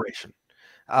all iteration.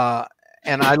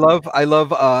 And I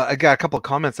got a couple of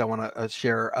comments I want to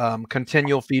share.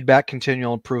 Continual feedback,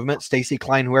 continual improvement. Stacy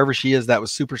Klein, whoever she is, that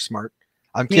was super smart.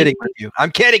 I'm kidding with you.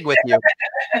 I'm kidding with you.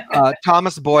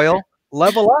 Thomas Boyle,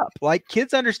 level up. Like,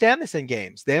 kids understand this in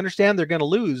games. They understand they're going to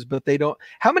lose, but they don't.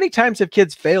 How many times have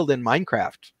kids failed in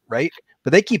Minecraft, right?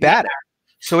 But they keep at it.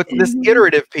 So it's this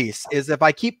iterative piece, is if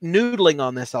I keep noodling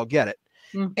on this, I'll get it.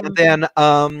 And then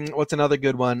what's another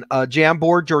good one?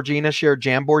 Jamboard. Georgina shared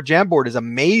Jamboard. Jamboard is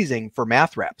amazing for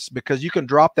math reps because you can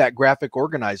drop that graphic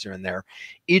organizer in there.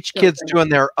 Each kid's doing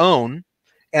their own,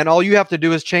 and all you have to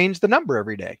do is change the number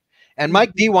every day. And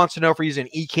Mike D wants to know if we're using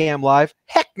Ecamm Live.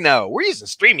 Heck no, we're using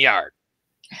StreamYard.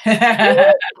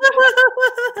 Way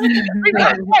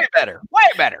better. Way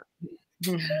better.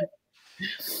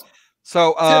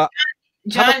 So,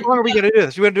 John, how much longer are we going to do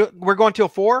this? We're going till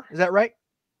 4? Is that right?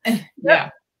 Yeah.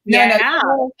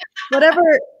 No.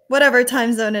 Whatever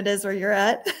time zone it is where you're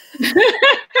at.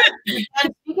 Speaking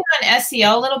on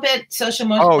SEL a little bit, social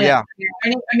emotional. Oh yeah.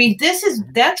 I mean,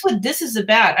 that's what this is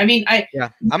about. I mean, I'm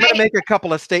going to make a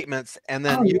couple of statements, and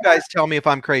then you guys tell me if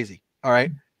I'm crazy. All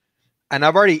right. And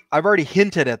I've already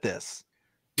hinted at this,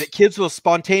 that kids will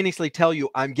spontaneously tell you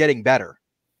I'm getting better.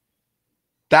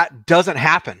 That doesn't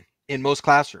happen in most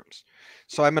classrooms.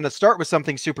 So I'm going to start with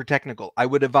something super technical. I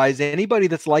would advise anybody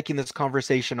that's liking this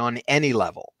conversation on any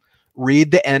level,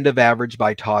 read The End of Average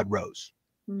by Todd Rose.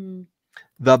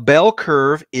 The bell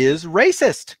curve is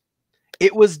racist.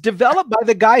 It was developed by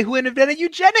the guy who invented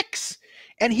eugenics.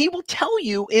 And he will tell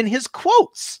you in his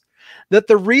quotes that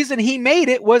the reason he made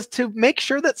it was to make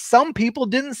sure that some people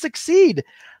didn't succeed.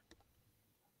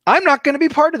 I'm not going to be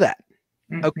part of that.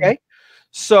 Okay.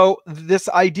 So this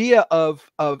idea of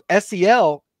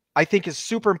SEL, I think, is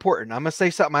super important. I'm going to say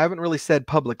something I haven't really said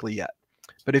publicly yet.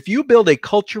 But if you build a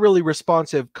culturally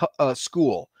responsive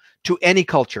school to any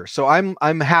culture, so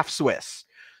I'm half Swiss,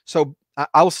 so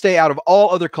I'll stay out of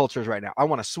all other cultures right now. I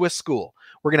want a Swiss school.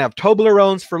 We're going to have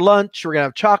Toblerones for lunch. We're going to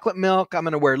have chocolate milk. I'm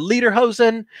going to wear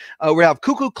lederhosen. We have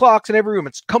cuckoo clocks in every room.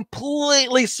 It's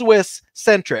completely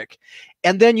Swiss-centric.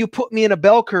 And then you put me in a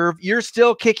bell curve, you're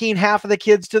still kicking half of the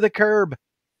kids to the curb.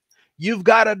 You've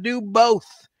got to do both.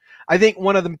 I think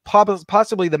one of the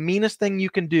possibly the meanest thing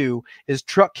you can do is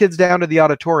truck kids down to the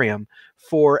auditorium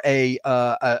for an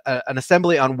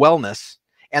assembly on wellness,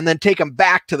 and then take them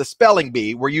back to the spelling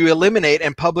bee where you eliminate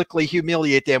and publicly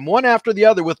humiliate them one after the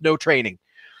other with no training.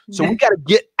 So we got to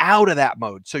get out of that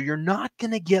mode. So you're not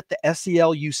going to get the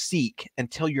SEL you seek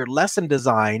until your lesson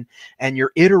design and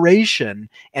your iteration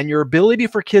and your ability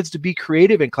for kids to be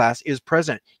creative in class is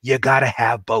present. You got to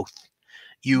have both.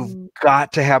 You've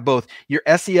got to have both. Your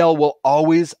SEL will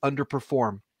always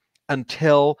underperform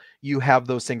until you have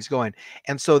those things going.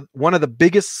 And so one of the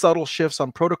biggest subtle shifts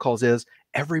on protocols is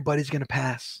everybody's going to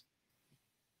pass.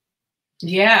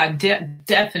 Yeah,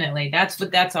 definitely. That's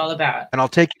what that's all about. And I'll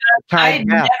take time.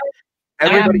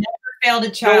 I've never failed a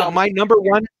child. So my number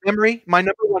one memory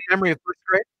of first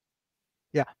grade.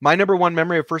 Yeah, my number one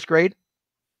memory of first grade.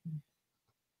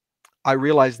 I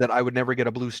realized that I would never get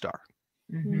a blue star.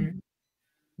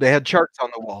 They had charts on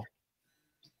the wall,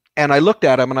 and I looked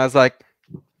at them and I was like,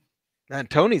 "Man,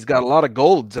 Tony's got a lot of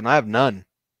golds, and I have none."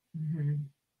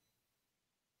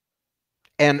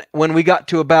 And when we got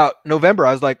to about November,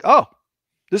 I was like, "Oh,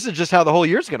 this is just how the whole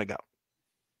year's going to go."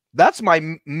 That's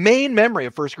my main memory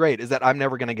of first grade, is that I'm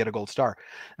never going to get a gold star.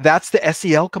 That's the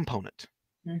SEL component.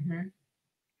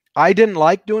 I didn't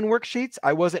like doing worksheets.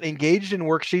 I wasn't engaged in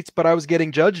worksheets, but I was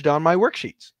getting judged on my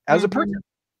worksheets as a person.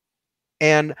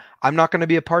 And I'm not going to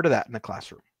be a part of that in the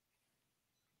classroom.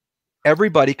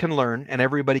 Everybody can learn and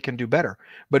everybody can do better.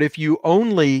 But if you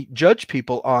only judge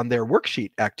people on their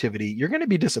worksheet activity, you're going to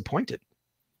be disappointed.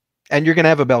 And you're going to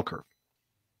have a bell curve.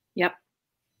 Yep.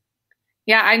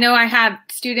 Yeah, I know I have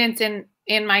students in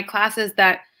my classes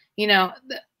that, you know,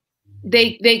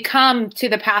 they come to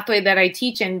the pathway that I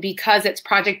teach in because it's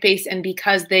project-based and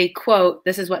because they quote,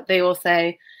 this is what they will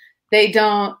say. They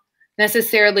don't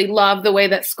necessarily love the way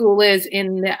that school is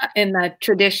in the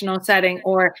traditional setting,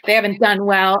 or they haven't done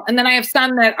well. And then I have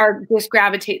some that are just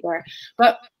gravitate there.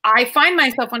 But I find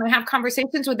myself when I have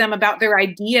conversations with them about their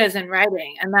ideas in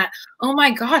writing, and that, oh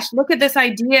my gosh, look at this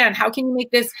idea, and how can you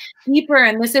make this deeper?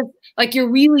 And this is like, you're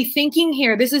really thinking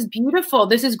here. This is beautiful.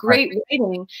 This is great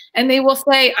writing. And they will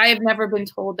say, I have never been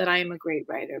told that I am a great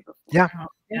writer before. Yeah.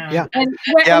 And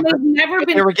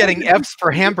they were getting F's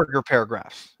for hamburger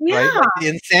paragraphs. Right? Like the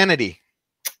insanity.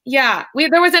 Yeah,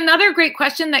 there was another great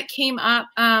question that came up.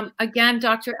 Again,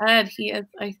 Dr. Ed, he is,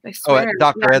 I swear. Oh,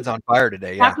 Dr. Ed's on fire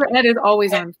today. Yeah. Dr. Ed is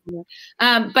always on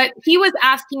fire. But he was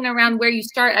asking around where you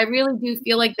start. I really do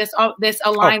feel like this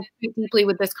aligns deeply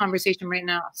with this conversation right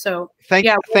now. So thank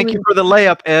you for the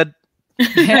layup, Ed.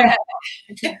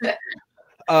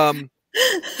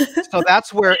 So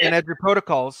that's where in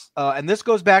Eduprotocols, and this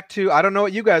goes back to, I don't know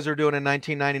what you guys are doing in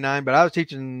 1999, but I was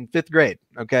teaching 5th grade.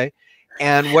 Okay.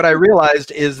 And what I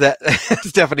realized is that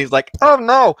Stephanie's like, oh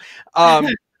no.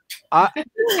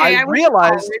 I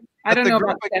realized I don't know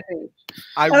group, about Stephanie.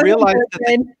 I realized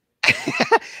that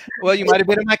well, you might have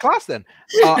been in my class then.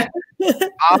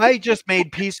 I just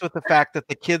made peace with the fact that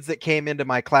the kids that came into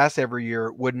my class every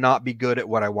year would not be good at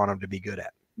what I want them to be good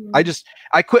at.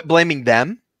 I quit blaming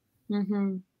them.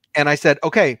 And I said,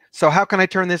 okay, so how can I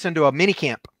turn this into a mini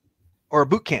camp or a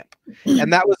boot camp?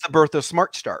 And that was the birth of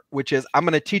Smart Start, which is I'm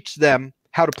going to teach them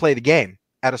how to play the game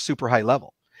at a super high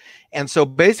level. And so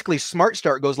basically Smart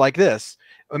Start goes like this.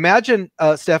 Imagine,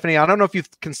 Stephanie, I don't know if you've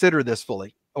considered this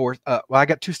fully, or well, I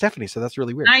got two Stephanie, so that's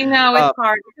really weird. I know it's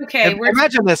hard. Okay.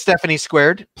 Imagine this, Stephanie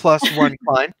squared plus one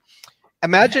Klein.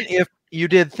 Imagine if you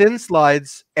did thin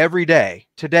slides every day.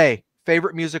 Today,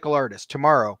 favorite musical artist.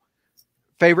 Tomorrow,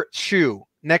 favorite shoe.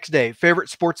 Next day, favorite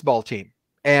sports ball team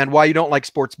and why you don't like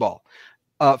sports ball.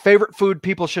 Favorite food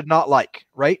people should not like,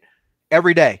 right?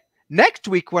 Every day. Next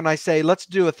week, when I say, let's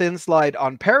do a thin slide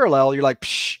on parallel, you're like,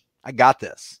 psh, I got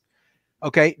this.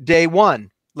 Okay. Day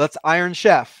one, let's Iron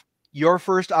Chef. Your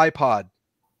first iPod.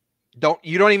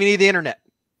 You don't even need the internet.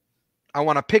 I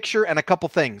want a picture and a couple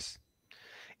things.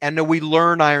 And then we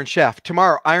learn Iron Chef.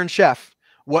 Tomorrow, Iron Chef,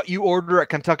 what you order at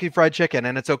Kentucky Fried Chicken.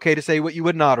 And it's okay to say what you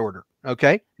would not order.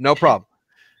 Okay. No problem.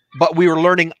 But we were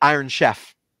learning Iron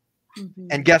Chef.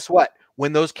 And guess what?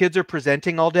 When those kids are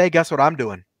presenting all day, guess what I'm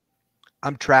doing?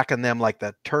 I'm tracking them like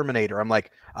the Terminator. I'm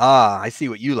like, I see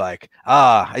what you like.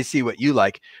 I see what you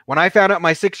like. When I found out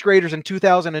my sixth graders in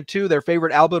 2002, their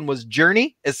favorite album was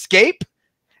Journey, Escape.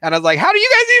 And I was like, how do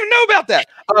you guys even know about that?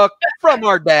 From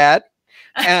our dad.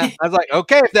 And I was like,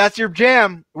 okay, if that's your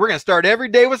jam, we're going to start every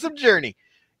day with some Journey.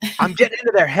 I'm getting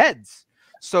into their heads.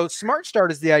 So Smart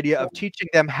Start is the idea of teaching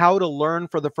them how to learn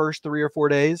for the first 3 or 4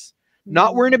 days,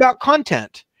 not worrying about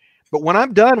content. But when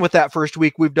I'm done with that first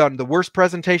week, we've done the worst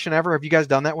presentation ever. Have you guys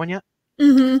done that one yet?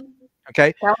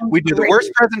 Okay. We do the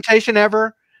worst presentation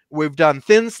ever. We've done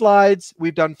thin slides.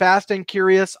 We've done Fast and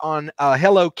Curious on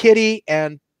Hello Kitty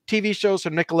and TV shows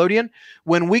from Nickelodeon.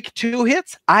 When week 2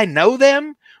 hits, I know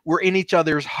them. We're in each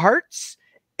other's hearts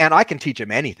and I can teach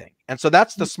them anything. And so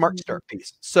that's the Smart Start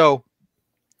piece. So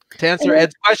to answer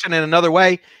Ed's question in another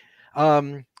way,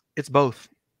 it's both.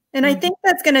 And I think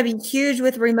that's going to be huge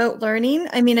with remote learning.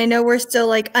 I mean, I know we're still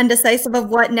like undecisive of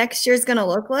what next year is going to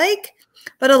look like,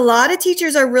 but a lot of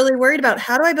teachers are really worried about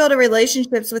how do I build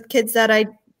relationships with kids that I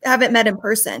haven't met in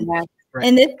person. Right.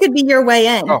 And this could be your way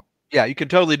in. Oh, yeah, you can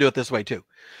totally do it this way too,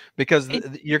 because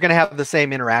you're going to have the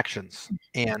same interactions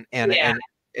and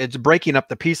it's breaking up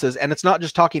the pieces, and it's not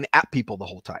just talking at people the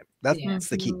whole time. That's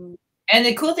the key. And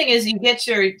the cool thing is you get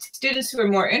your students who are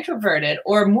more introverted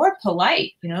or more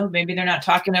polite, you know, maybe they're not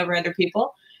talking over other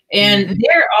people and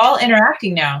they're all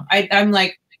interacting now. I'm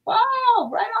like, wow,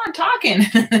 right on talking.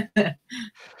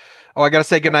 Oh, I got to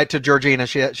say goodnight to Georgina.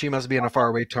 She must be in a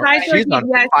faraway talk. Hi, She's on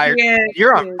fire.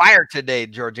 You're on fire today,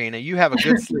 Georgina. You have a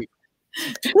good sleep.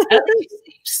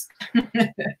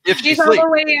 If she's all the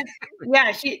way in.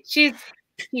 Yeah,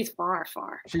 she's far.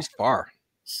 She's far.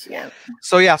 Yeah.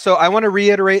 So I want to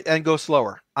reiterate and go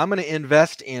slower. I'm going to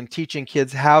invest in teaching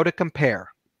kids how to compare,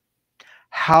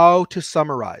 how to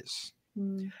summarize,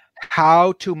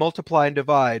 how to multiply and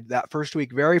divide that first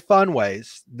week, very fun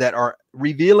ways that are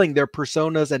revealing their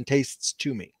personas and tastes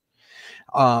to me.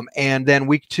 And then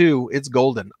week 2, it's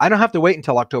golden. I don't have to wait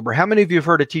until October. How many of you have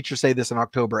heard a teacher say this in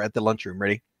October at the lunchroom?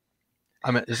 Ready?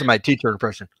 This is my teacher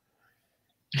impression.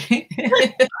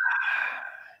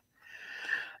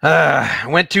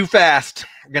 Went too fast.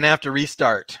 We're going to have to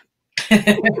restart.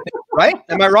 Right?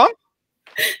 Am I wrong?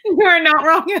 You are not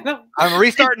wrong. I'm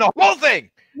restarting the whole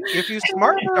thing. If you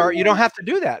Smart Start, you don't have to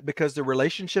do that because the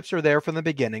relationships are there from the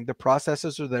beginning. The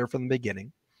processes are there from the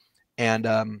beginning. And,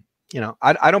 you know,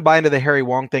 I don't buy into the Harry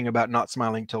Wong thing about not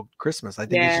smiling till Christmas. I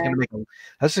think that's just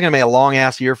going to make a long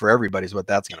ass year for everybody is what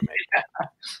that's going to make.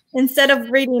 Instead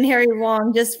of reading Harry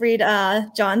Wong, just read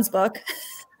John's book.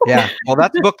 Yeah, well,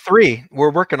 that's book 3. We're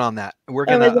working on that. We're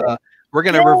gonna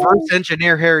reverse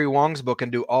engineer Harry Wong's book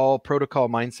and do all protocol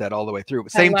mindset all the way through.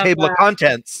 Same table of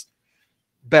contents,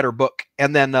 better book.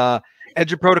 And then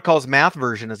Eduprotocols math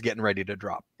version is getting ready to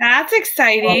drop. That's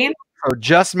exciting. So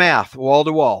just math, wall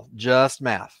to wall, just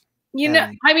math. You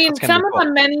know, I mean, some of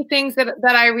the many things that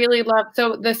I really love.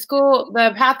 So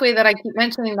the pathway that I keep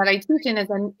mentioning that I teach in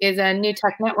is a new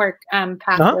tech network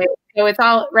pathway. So it's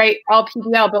all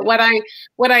PDL. But what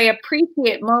I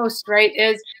appreciate most, right,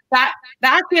 is that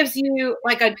gives you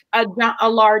like a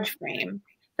large frame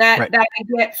that I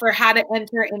get for how to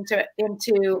enter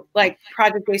into like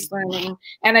project-based learning,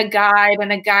 and a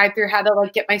guide through how to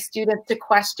like get my students to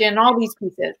question, all these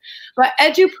pieces. But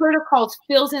Eduprotocols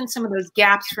fills in some of those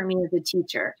gaps for me as a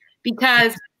teacher,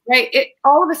 because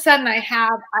all of a sudden I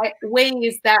have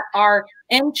ways that are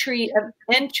entry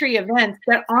events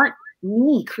that aren't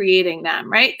me creating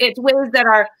them, right? It's ways that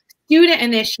are student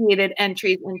initiated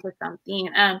entries into something.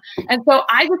 And so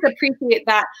I just appreciate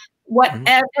that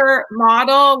whatever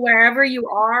model, wherever you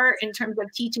are in terms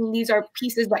of teaching, these are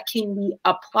pieces that can be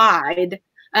applied.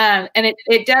 And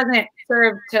it doesn't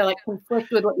serve to like conflict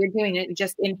with what you're doing. It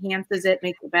just enhances it,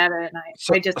 makes it better. And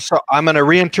so I'm going to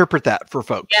reinterpret that for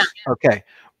folks. Yeah. Okay.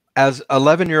 As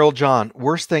 11-year-old John,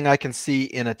 worst thing I can see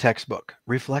in a textbook,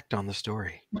 reflect on the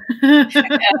story.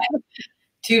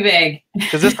 Too vague.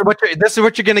 Because this is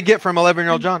what you're going to get from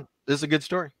 11-year-old John. This is a good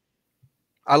story.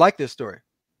 I like this story.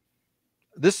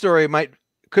 This story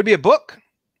could be a book.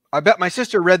 I bet my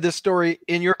sister read this story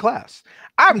in your class.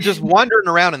 I'm just wandering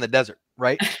around in the desert,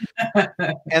 right?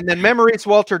 And then Maurice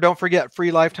Walter, don't forget,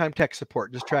 free lifetime tech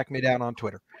support. Just track me down on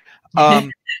Twitter.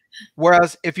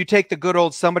 Whereas if you take the good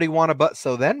old somebody want a but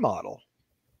so then model,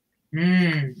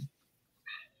 and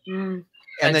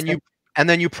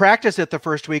then you practice it the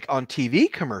first week on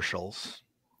TV commercials.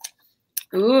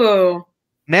 Ooh.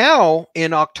 Now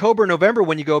in October, November,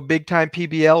 when you go big time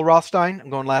PBL, Rothstein, I'm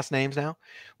going last names now.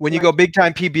 When you go big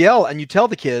time PBL and you tell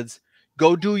the kids,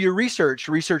 go do your research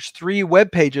 3 web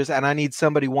pages, and I need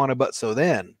somebody want a but so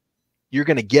then, you're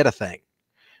going to get a thing.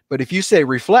 But if you say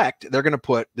reflect, they're going to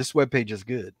put this web page is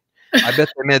good. I bet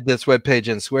they made this web page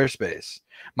in Squarespace.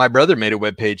 My brother made a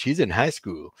web page. He's in high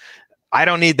school. I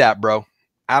don't need that, bro.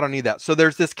 I don't need that. So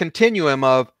there's this continuum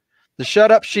of the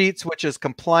shut up sheets, which is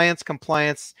compliance.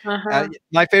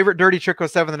 My favorite dirty trick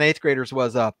with 7th and 8th graders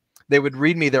was they would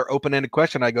read me their open-ended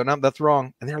question. I go, no, that's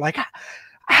wrong. And they're like,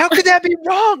 how could that be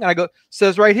wrong? And I go,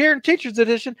 says right here in teacher's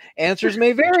edition, answers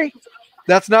may vary.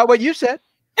 That's not what you said.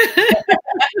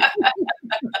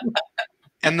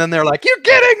 And then they're like, you're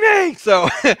kidding me.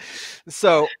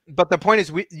 But the point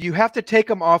is, you have to take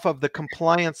them off of the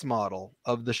compliance model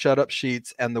of the shut up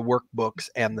sheets and the workbooks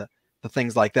and the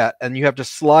things like that. And you have to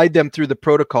slide them through the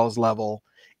protocols level,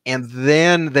 and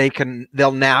then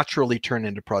they'll naturally turn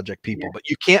into project people. But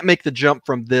you can't make the jump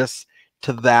from this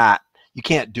to that. You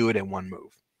can't do it in one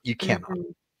move. You cannot.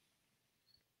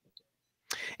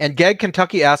 And Gag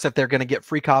Kentucky asked if they're going to get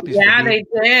free copies. Yeah, they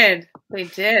did. They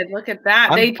did. Look at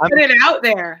that. They put it out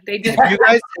there. They did.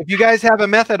 If you guys have a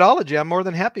methodology, I'm more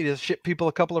than happy to ship people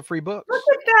a couple of free books. Look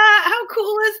at that. How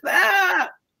cool is that?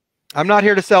 I'm not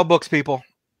here to sell books, people.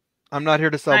 I'm not here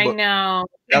to sell books. I know.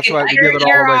 That's why we give it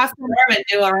all away. Awesome.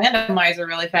 Do a randomizer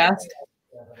really fast.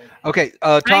 Okay.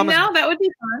 Thomas, I know, that would be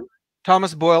fun.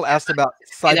 Thomas Boyle asked about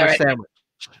Cyber Sandwich.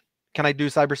 Can I do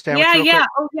Cyber Sandwich? Yeah, real yeah. quick?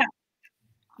 Oh, yeah.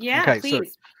 Yeah, okay,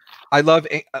 please. So I love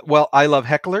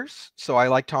hecklers, so I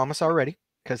like Thomas already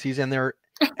because he's in there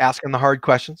asking the hard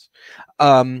questions.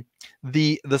 The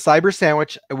Cyber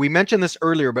Sandwich, we mentioned this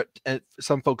earlier, but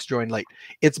some folks joined late.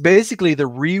 It's basically the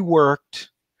reworked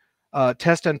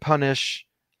test and punish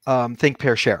think,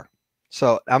 pair, share.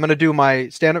 So I'm going to do my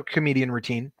stand-up comedian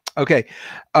routine. Okay.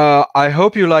 I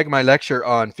hope you like my lecture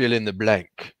on fill in the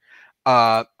blank.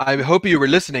 I hope you were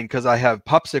listening because I have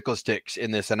popsicle sticks in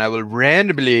this, and I will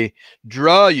randomly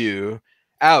draw you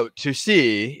out to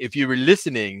see if you were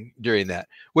listening during that.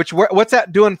 What's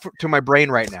that doing to my brain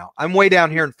right now? I'm way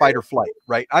down here in fight or flight,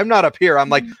 right? I'm not up here. I'm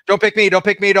like, don't pick me, don't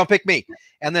pick me, don't pick me.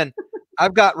 And then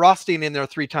I've got Rothstein in there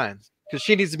 3 times because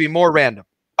she needs to be more random.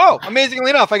 Oh, amazingly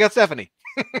enough, I got Stephanie.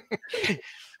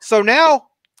 So now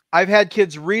I've had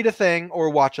kids read a thing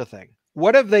or watch a thing.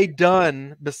 What have they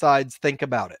done besides think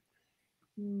about it?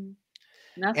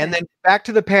 Nothing. And then back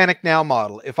to the panic now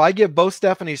model. If I give both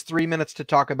Stephanies 3 minutes to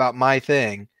talk about my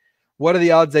thing, what are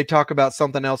the odds they talk about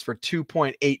something else for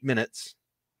 2.8 minutes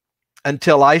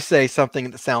until I say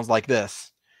something that sounds like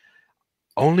this?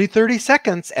 Only 30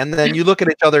 seconds. And then you look at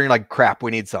each other and you're like, crap, we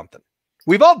need something.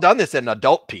 We've all done this in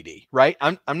adult PD, right?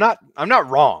 I'm not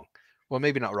wrong. Well,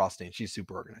 maybe not Rothstein. She's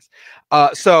super organized.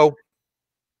 So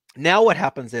now what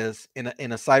happens is in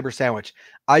a Cyber Sandwich,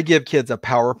 I give kids a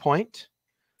PowerPoint,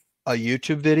 a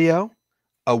YouTube video,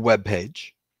 a web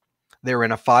page. They're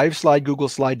in a 5-slide Google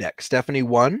slide deck. Stephanie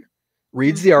 1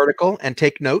 reads the article and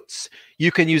take notes.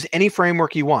 You can use any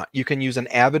framework you want. You can use an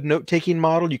Avid note-taking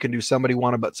model. You can do somebody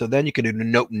want to, but so then you can do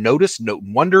note and notice, note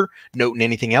and wonder, note and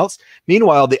anything else.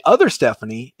 Meanwhile, the other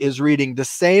Stephanie is reading the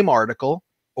same article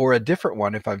or a different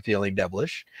one if I'm feeling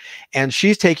devilish, and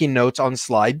she's taking notes on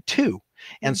slide 2.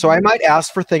 And so I might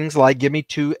ask for things like, give me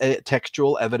 2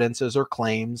 textual evidences or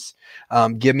claims,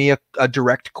 give me a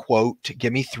direct quote,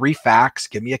 give me 3 facts,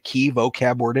 give me a key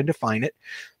vocab word and define it.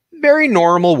 Very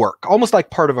normal work, almost like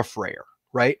part of a frayer,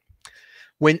 right?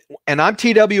 And I'm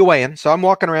TWAing, so I'm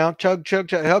walking around, chug, chug,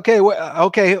 chug. Okay,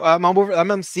 okay,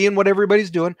 I'm seeing what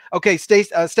everybody's doing. Okay,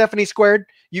 Stephanie Squared,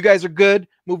 you guys are good.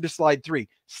 Move to slide 3.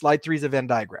 Slide 3 is a Venn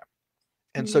diagram.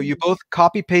 And so you both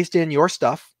copy paste in your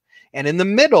stuff, and in the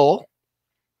middle,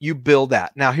 you build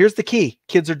that. Now, here's the key.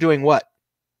 Kids are doing what?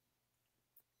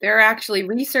 They're actually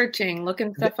researching,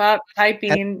 looking stuff up,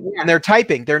 typing. And they're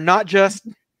typing. They're not just,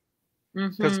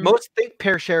 because most think,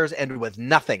 pair, shares end with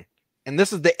nothing. And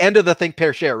this is the end of the think,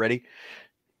 pair, share. Ready?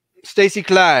 Stacy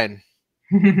Klein,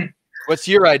 what's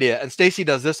your idea? And Stacy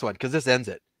does this one because this ends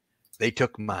it. They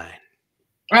took mine.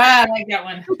 Ah, I like that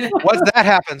one. Once that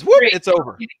happens, whoop, it's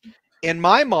over. In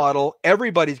my model,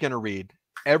 everybody's going to read.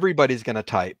 Everybody's going to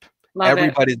type.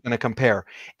 Everybody's going to compare.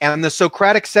 And the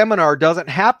Socratic seminar doesn't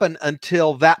happen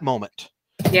until that moment.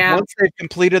 Yeah. Once they've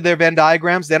completed their Venn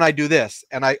diagrams, then I do this.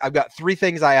 And I've got 3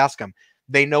 things I ask them.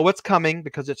 They know what's coming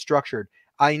because it's structured.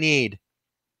 I need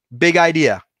big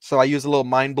idea. So I use a little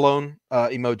mind blown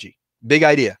emoji. Big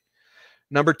idea.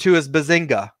 Number 2 is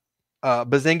Bazinga.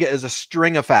 Bazinga is a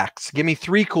string of facts. Give me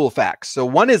 3 cool facts. So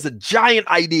one is a giant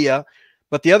idea,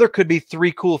 but the other could be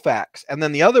 3 cool facts. And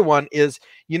then the other one is,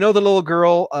 you know, the little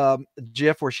girl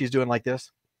GIF where she's doing like this?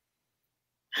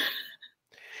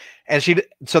 And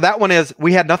so that one is,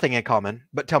 we had nothing in common,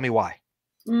 but tell me why.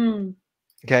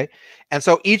 Okay. And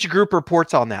so each group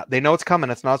reports on that. They know it's coming.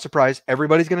 It's not a surprise.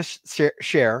 Everybody's going to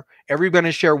share. Everybody's going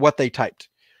to share what they typed.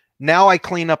 Now I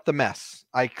clean up the mess.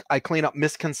 I clean up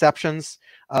misconceptions.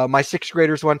 My 6th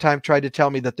graders one time tried to tell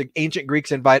me that the ancient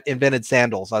Greeks invented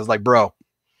sandals. I was like, bro,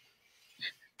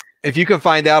 if you can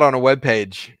find out on a web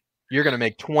page, you're going to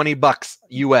make $20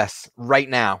 US right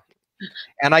now.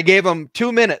 And I gave them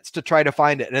 2 minutes to try to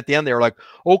find it. And at the end, they were like,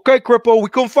 okay, Corippo, we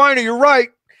couldn't find it. You're right.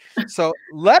 So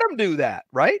let them do that,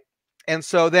 right? And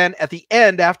so then at the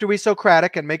end, after we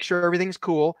Socratic and make sure everything's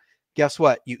cool, guess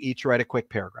what? You each write a quick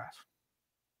paragraph.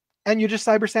 And you just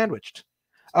cyber sandwiched.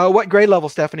 What grade level,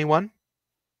 Stephanie 1?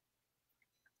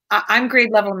 I'm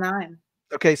grade level 9.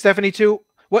 Okay, Stephanie 2.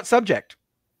 What subject?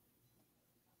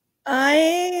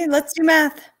 Let's do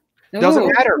math.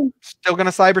 Doesn't matter. Still going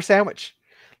to cyber sandwich.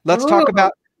 Let's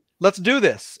do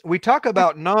this. We talk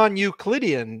about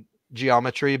non-Euclidean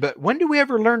geometry, but when do we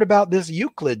ever learn about this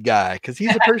Euclid guy? Because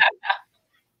he's a person.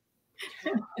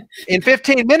 In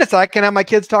 15 minutes, I can have my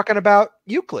kids talking about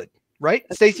Euclid, right?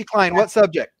 Stacy Klein, what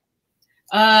subject?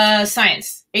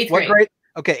 Science, 8th grade. What grade?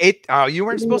 Okay, 8th. Oh, you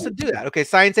weren't supposed to do that. Okay,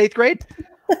 science, 8th grade.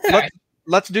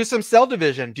 Let's do some cell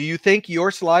division. Do you think your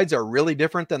slides are really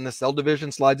different than the cell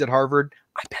division slides at Harvard?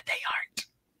 I bet they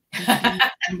aren't.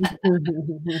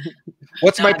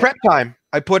 What's my prep time?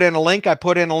 I put in a link.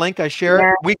 I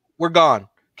share it. We're gone.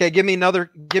 Okay, give me another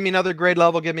grade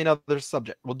level. Give me another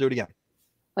subject. We'll do it again.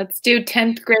 Let's do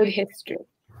 10th grade history.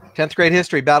 10th grade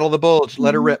history. Battle of the Bulge.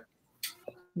 Let her rip.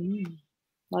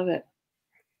 Love it.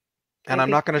 And I'm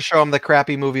not going to show them the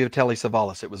crappy movie of Telly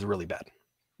Savalas. It was really bad.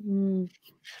 And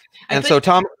so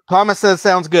Thomas says,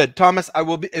 sounds good. Thomas, I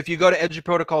will be, if you go to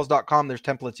eduprotocols.com, there's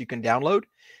templates you can download.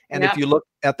 And if you look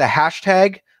at the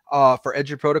hashtag for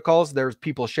Eduprotocols, there's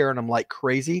people sharing them like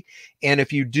crazy. And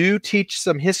if you do teach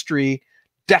some history,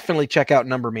 definitely check out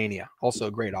Number Mania. Also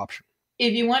a great option.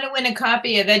 If you want to win a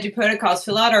copy of Eduprotocols,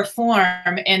 fill out our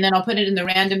form, and then I'll put it in the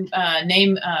random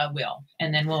name wheel,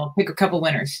 and then we'll pick a couple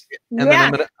winners. And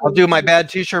then I'll do my bad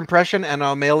teacher impression, and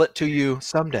I'll mail it to you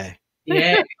someday.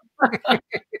 Yeah. I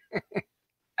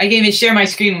can even share my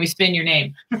screen when we spin your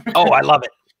name. Oh, I love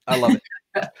it. I love it.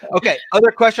 Okay.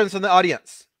 Other questions from the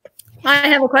audience? I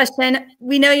have a question.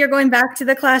 We know you're going back to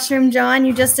the classroom, Jon.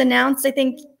 You just announced, I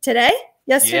think,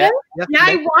 yesterday? Yeah,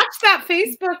 I watched that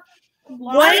Facebook live.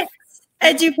 What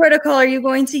Eduprotocol are you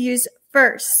going to use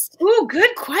first? Ooh,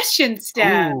 good question,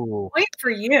 Steph. Wait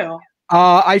for you.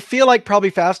 I feel like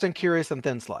probably Fast and Curious and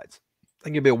Thin Slides. I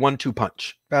think it'll be a 1-2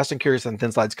 punch. Fast and Curious and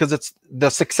Thin Slides, because it's the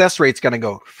success rate's going to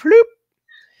go floop.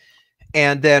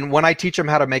 And then when I teach them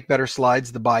how to make better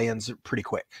slides, the buy-ins are pretty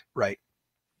quick, right?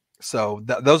 So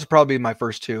those are probably my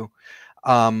first 2.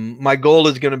 My goal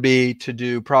is going to be to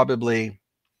do probably,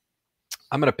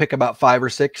 I'm going to pick about 5 or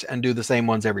 6 and do the same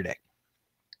ones every day.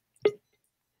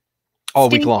 All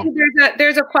week long.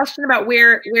 There's a question about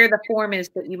where the form is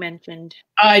that you mentioned.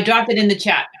 I dropped it in the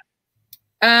chat.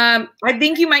 I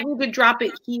think you might need to drop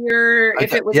it here.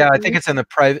 If it was, I think it's in the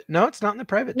private. No, it's not in the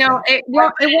private. No, it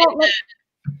won't.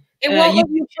 It won't let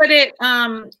you put it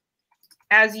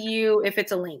as you if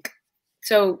it's a link.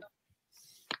 So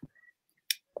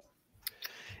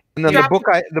And then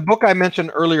the book I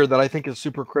mentioned earlier that I think is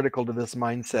super critical to this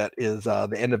mindset is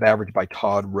The End of Average by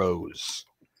Todd Rose.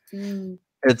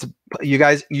 It's, you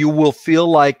guys, you will feel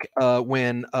like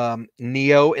when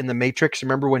Neo in the Matrix,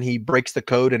 remember when he breaks the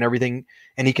code and everything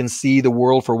and he can see the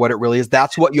world for what it really is?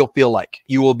 That's what you'll feel like.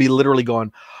 You will be literally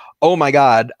going, oh my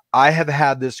God, I have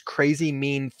had this crazy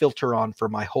mean filter on for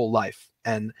my whole life.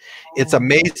 And it's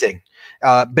amazing.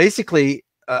 Basically,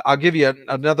 I'll give you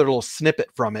another little snippet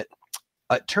from it.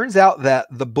 It turns out that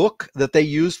the book that they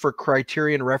use for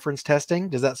criterion reference testing,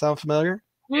 does that sound familiar?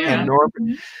 Yeah.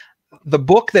 And the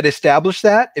book that established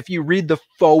that, if you read the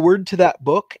forward to that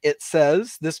book, it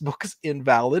says this book is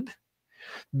invalid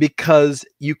because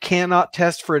you cannot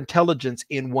test for intelligence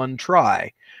in one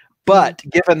try. But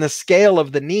given the scale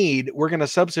of the need, we're going to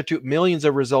substitute millions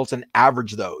of results and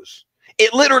average those.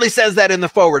 It literally says that in the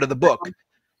forward of the book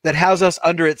that has us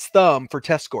under its thumb for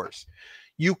test scores.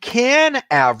 You can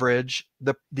average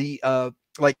the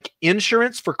like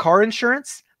insurance for car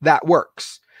insurance. That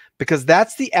works because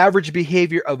that's the average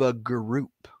behavior of a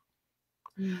group.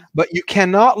 But you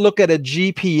cannot look at a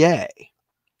GPA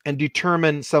and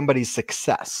determine somebody's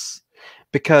success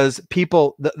because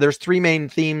people, there's three main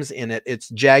themes in it. It's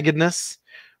jaggedness,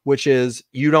 which is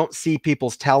you don't see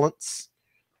people's talents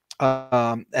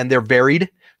and they're varied.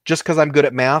 Just because I'm good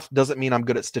at math doesn't mean I'm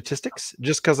good at statistics.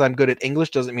 Just because I'm good at English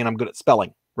doesn't mean I'm good at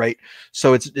spelling, right?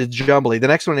 So it's jumbly. The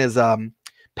next one is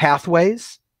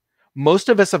pathways. Most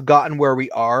of us have gotten where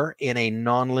we are in a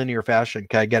non-linear fashion.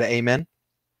 Can I get an amen?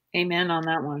 Amen on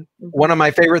that one. One of my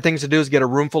favorite things to do is get a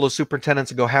room full of superintendents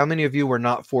and go, how many of you were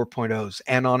not 4.0s?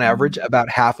 And on average, about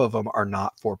half of them are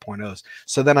not 4.0s.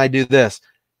 So then I do this.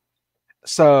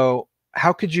 So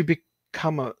how could you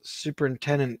become a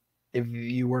superintendent if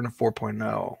you weren't a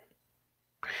 4.0?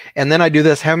 And then I do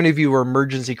this. How many of you were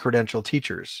emergency credential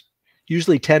teachers?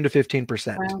 Usually 10 to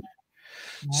 15%. Wow.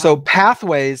 So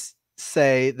pathways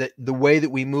say that the way that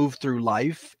we move through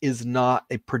life is not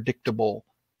a predictable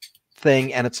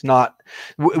thing. And it's not,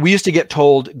 we used to get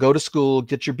told, go to school,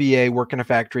 get your BA, work in a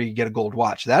factory, get a gold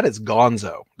watch. That is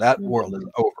gonzo. That world is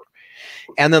over.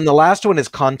 And then the last one is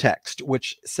context,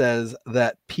 which says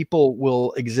that people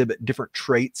will exhibit different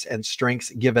traits and strengths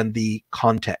given the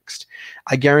context.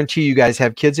 I guarantee you guys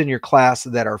have kids in your class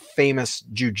that are famous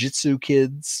jujitsu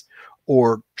kids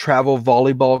or travel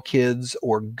volleyball kids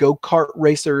or go-kart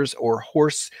racers or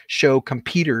horse show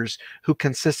competitors who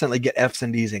consistently get F's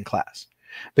and D's in class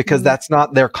because that's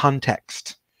not their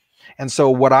context. And so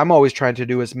what I'm always trying to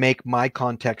do is make my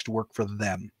context work for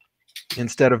them,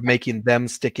 instead of making them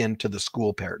stick into the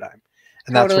school paradigm.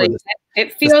 And that's where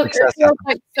it feels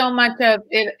like so much of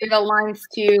it aligns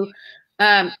to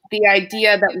the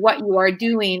idea that what you are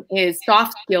doing is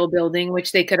soft skill building,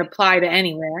 which they could apply to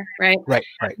anywhere, right? Right.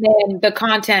 Then the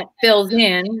content fills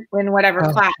in whatever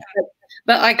class.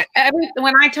 But like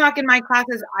when I talk in my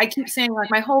classes, I keep saying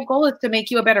like my whole goal is to make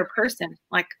you a better person.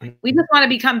 Like we just want to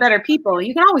become better people.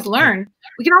 You can always learn.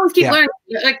 We can always keep learning.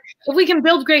 Like if we can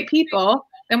build great people,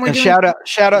 and shout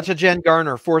out to Jen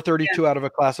Garner, 432 out of a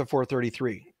class of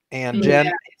 433. And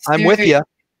Jen, I'm with you.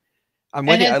 I'm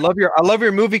with you. I love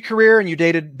your movie career, and you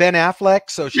dated Ben Affleck,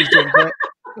 so she's doing great.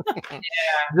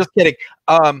 Just kidding.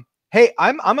 Hey,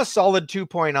 I'm a solid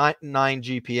 2.9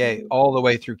 GPA all the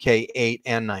way through K8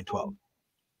 and 912.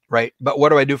 Right? But what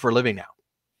do I do for a living now?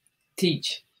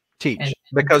 Teach.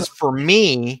 Because for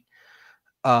me,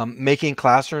 making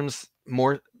classrooms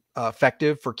more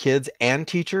effective for kids and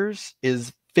teachers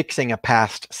is fixing a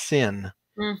past sin.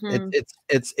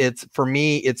 It's for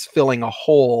me, it's filling a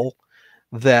hole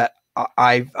that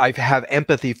I have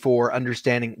empathy for,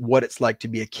 understanding what it's like to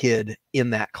be a kid in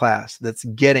that class that's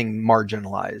getting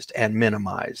marginalized and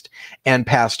minimized and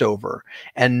passed over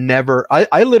and never.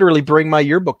 I literally bring my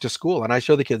yearbook to school and I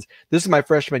show the kids, this is my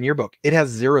freshman yearbook. It has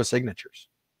 0 signatures.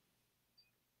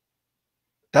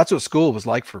 That's what school was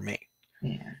like for me.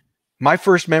 Yeah. My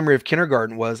first memory of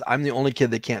kindergarten was I'm the only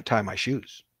kid that can't tie my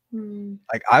shoes.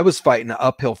 Like I was fighting an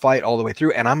uphill fight all the way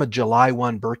through, and I'm a July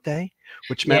 1 birthday,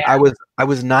 which meant I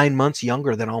was 9 months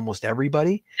younger than almost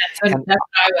everybody.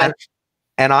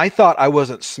 And I thought I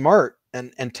wasn't smart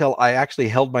until I actually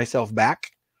held myself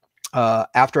back.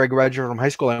 After I graduated from high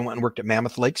school, I went and worked at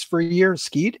Mammoth Lakes for a year,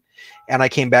 skied, and I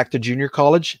came back to junior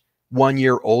college 1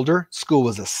 year older. School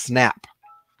was a snap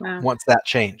once that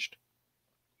changed.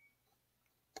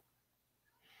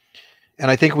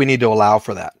 And I think we need to allow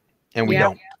for that, and we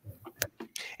don't.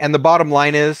 And the bottom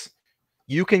line is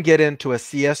you can get into a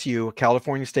CSU,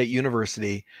 California State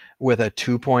University, with a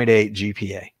 2.8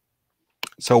 GPA.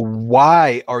 So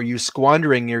why are you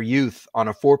squandering your youth on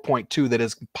a 4.2 that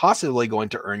is possibly going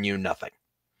to earn you nothing?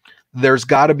 There's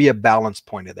got to be a balance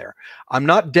point of there. I'm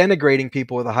not denigrating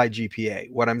people with a high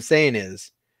GPA. What I'm saying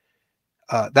is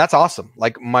that's awesome.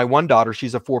 Like my one daughter,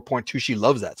 she's a 4.2. She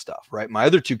loves that stuff, right? My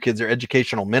other two kids are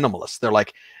educational minimalists. They're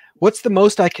like, what's the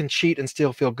most I can cheat and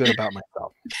still feel good about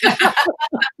myself?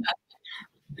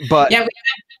 But yeah,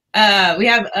 we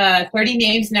have 30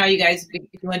 names now, you guys, if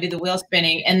you want to do the wheel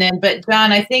spinning. And then, but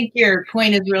Jon, I think your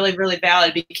point is really, really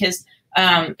valid because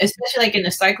especially like in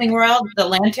the cycling world, the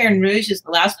Lanterne Rouge is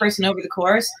the last person over the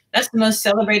course. That's the most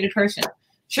celebrated person.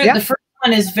 Sure, the first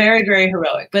one is very, very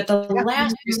heroic, but the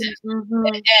last person,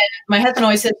 and my husband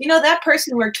always says, you know, that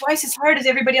person worked twice as hard as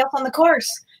everybody else on the course.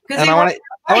 And I want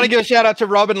to give a shout out to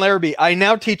Robin Larrabee. I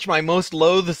now teach my most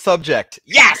loathed subject.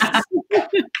 Yes.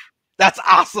 That's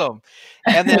awesome.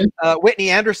 And then Whitney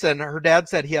Anderson, her dad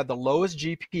said he had the lowest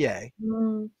GPA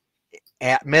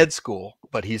at med school,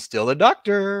 but he's still a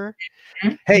doctor.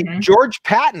 Hey, George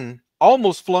Patton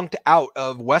almost flunked out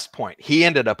of West Point. He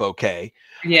ended up okay.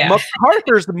 Yeah.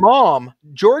 MacArthur's mom,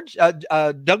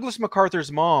 Douglas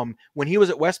MacArthur's mom, when he was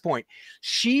at West Point,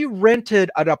 she rented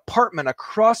an apartment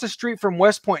across the street from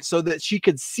West Point so that she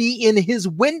could see in his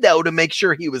window to make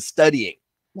sure he was studying.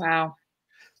 Wow.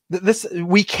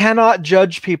 We cannot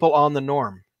judge people on the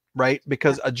norm, right?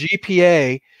 Because a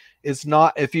GPA is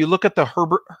not, if you look at the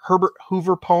Herbert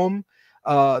Hoover poem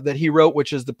that he wrote,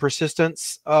 which is the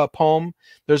persistence poem,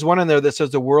 there's one in there that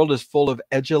says the world is full of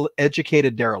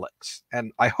educated derelicts.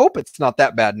 And I hope it's not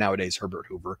that bad nowadays, Herbert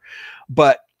Hoover.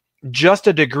 But just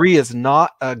a degree is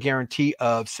not a guarantee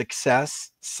of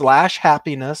success /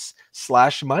 happiness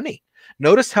 / money.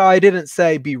 Notice how I didn't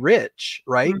say be rich,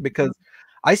 right? Because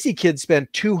I see kids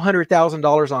spend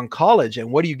 $200,000 on college,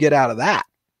 and what do you get out of that?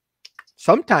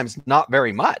 Sometimes not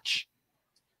very much.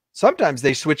 Sometimes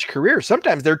they switch careers.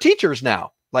 Sometimes they're teachers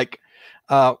now. Like,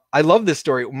 I love this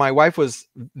story. My wife was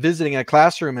visiting a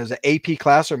classroom as an AP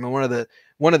classroom, and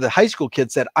one of the high school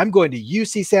kids said, "I'm going to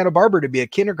UC Santa Barbara to be a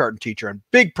kindergarten teacher." And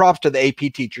big props to the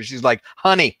AP teacher. She's like,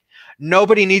 "Honey,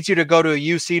 nobody needs you to go to a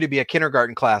UC to be a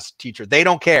kindergarten class teacher. They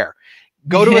don't care.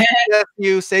 Go to a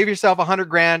CSU, save yourself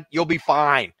 $100,000. You'll be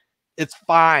fine. It's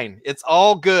fine. It's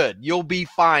all good. You'll be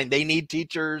fine. They need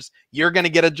teachers. You're going to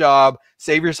get a job.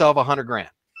 Save yourself $100,000."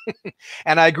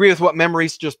 And I agree with what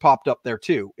memories just popped up there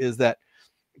too, is that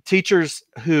teachers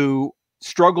who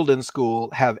struggled in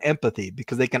school have empathy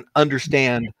because they can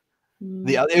understand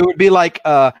it would be like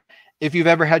if you've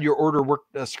ever had your order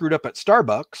screwed up at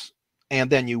Starbucks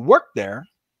and then you work there,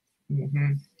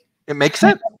 it makes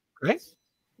sense, right?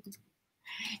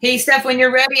 Hey, Steph, when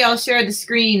you're ready, I'll share the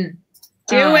screen.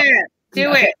 Do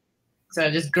it. So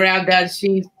just grab that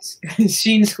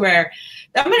Sheen Square.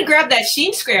 I'm going to grab that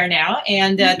Sheen Square now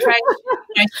and try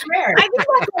my square. I think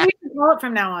that's what we can call it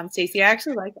from now on, Stacey. I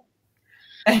actually like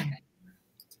it.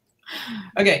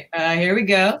 Okay, here we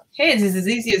go. Hey, this is as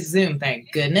easy as Zoom,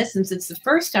 thank goodness, since it's the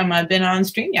first time I've been on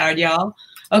StreamYard, y'all.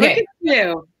 Okay. Look at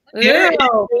you.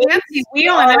 Fancy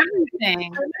wheel and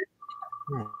everything.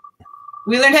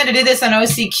 We learned how to do this on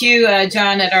OCQ,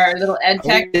 Jon, at our little ed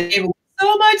tech.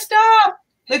 So much stuff.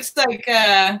 Looks like,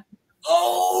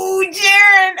 oh,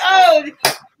 Jaron. Oh,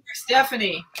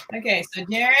 Stephanie. Okay, so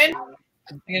Jaron.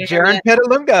 Jaron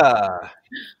Petalunga.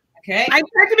 Okay. I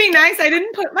tried to be nice. I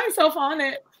didn't put myself on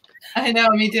it. I know,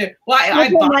 me too. Why? I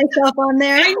put myself on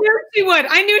there. I knew she would.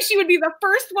 I knew she would be the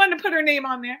first one to put her name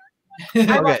on there.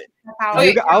 Okay.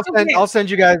 I'll send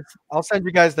you guys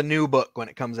the new book when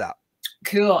it comes out.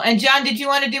 Cool. And Jon, did you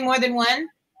want to do more than one?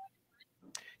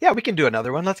 Yeah, we can do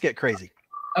another one. Let's get crazy.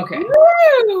 Okay.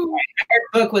 Woo!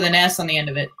 Book with an S on the end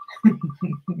of it.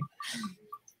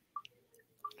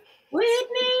 Whitney,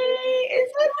 is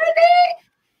it Whitney?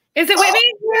 Is it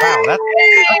Whitney? Wow,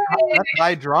 that's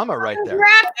high drama right there.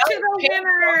 Congrats to the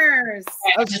winners.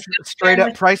 That's straight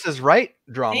up Price is Right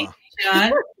drama. Thanks,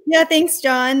 Jon. Yeah, thanks,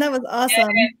 Jon. That was awesome.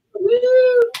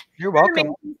 You're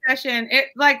welcome. Session. It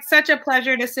like such a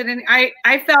pleasure to sit in. I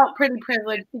felt pretty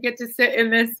privileged to get to sit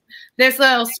in this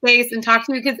little space and talk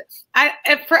to you, because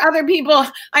for other people,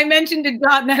 I mentioned to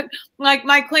Jon that like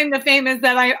my claim to fame is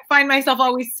that I find myself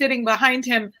always sitting behind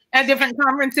him at different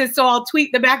conferences, so I'll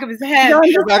tweet the back of his head.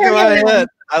 The back of my head.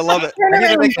 I love it. I need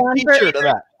to make a t-shirt of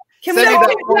that. Can we all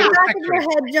the back of your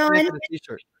head, Jon?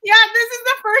 Yeah, this is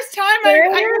the first time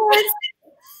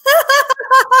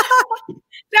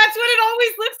that's what it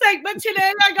always looks like. But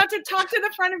today I got to talk to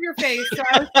the front of your face. So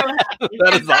I was so happy.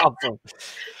 That is awesome.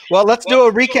 Well, let's do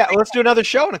a recap. Let's do another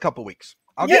show in a couple weeks.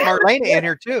 I'll get Marlena in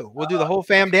here too. We'll do the whole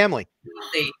fam damly.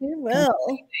 We will.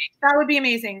 That would be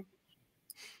amazing.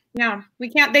 Yeah, we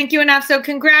can't thank you enough. So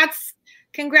congrats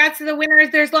Congrats to the winners.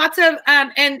 There's lots of,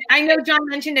 and I know John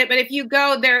mentioned it, but if you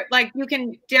go there, like you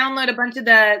can download a bunch of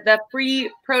the free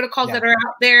protocols that are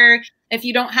out there. If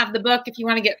you don't have the book, if you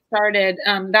want to get started,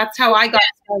 that's how I got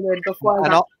started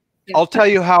before. I'll tell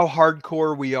you how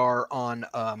hardcore we are on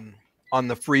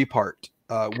the free part.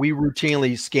 We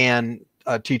routinely scan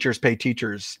teachers pay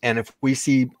teachers, and if we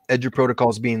see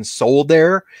Eduprotocols being sold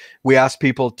there, we ask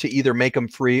people to either make them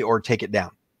free or take it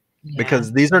down.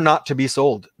 Because these are not to be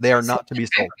sold. They are not to be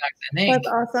sold. That's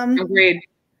awesome. Agreed.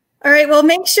 All right. Well,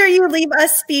 make sure you leave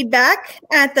us feedback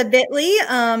at the bit.ly.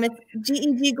 It's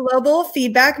GEG Global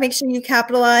feedback. Make sure you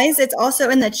capitalize. It's also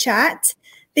in the chat.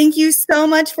 Thank you so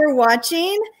much for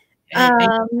watching.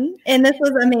 And this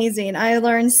was amazing. I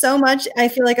learned so much. I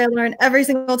feel like I learn every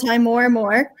single time more and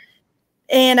more.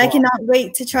 And I cannot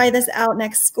wait to try this out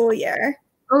next school year.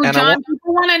 Oh, and John,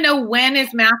 people want to know when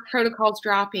is Math Protocols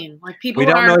dropping. Like people, we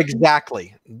don't know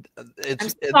exactly. I'm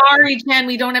sorry, Jen,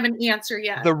 we don't have an answer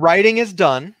yet. The writing is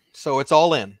done, so it's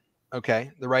all in.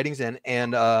 Okay, the writing's in,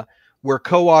 and we're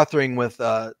co-authoring with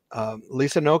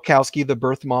Lisa Nowakowski, the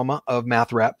birth mama of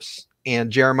Math Reps,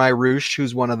 and Jeremiah Roosh,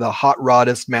 who's one of the hot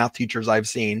roddest math teachers I've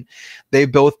seen.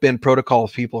 They've both been protocol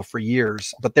people for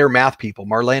years, but they're math people.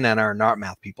 Marlena and I are not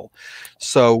math people.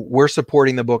 So we're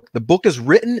supporting the book. The book is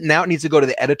written. Now it needs to go to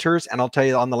the editors. And I'll tell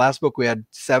you, on the last book, we had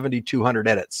 7,200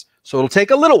 edits. So it'll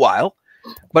take a little while,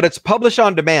 but it's published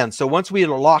on demand. So once we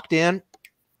are locked in,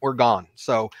 we're gone.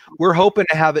 So we're hoping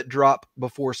to have it drop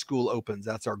before school opens.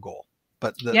 That's our goal.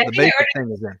 But the basic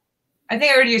thing is in. I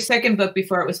think I read your second book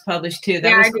before it was published too.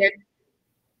 I did.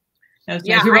 I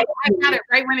got it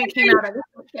right when it came out. I was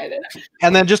so excited.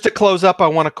 And then just to close up, I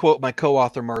want to quote my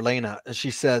co-author Marlena.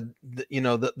 She said, that, you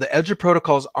know, the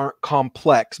Eduprotocols aren't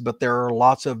complex, but there are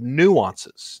lots of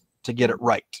nuances to get it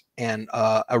right. And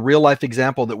a real life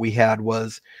example that we had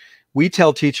was, we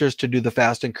tell teachers to do the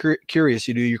fast and curious.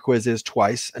 You do your quizzes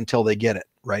twice until they get it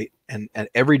right, and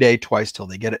every day twice till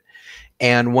they get it.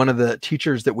 And one of the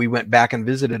teachers that we went back and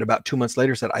visited about 2 months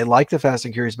later said, I like the fast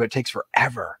and curious, but it takes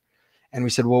forever. And we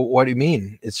said, well, what do you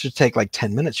mean? It should take like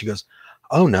 10 minutes. She goes,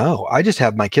 oh no, I just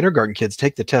have my kindergarten kids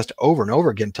take the test over and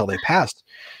over again until they passed.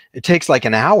 It takes like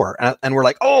an hour. And we're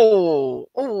like, oh,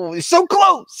 so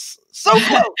close, so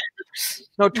close.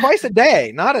 No, twice a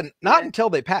day, not until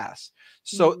they pass.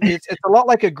 So it's a lot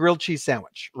like a grilled cheese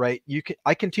sandwich, right?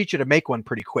 I can teach you to make one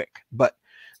pretty quick, but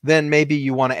then maybe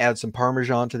you want to add some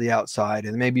Parmesan to the outside,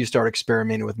 and maybe you start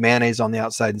experimenting with mayonnaise on the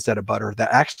outside instead of butter.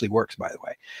 That actually works, by the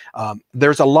way.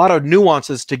 There's a lot of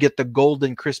nuances to get the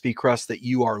golden crispy crust that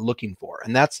you are looking for.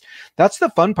 And that's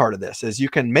the fun part of this, is you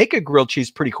can make a grilled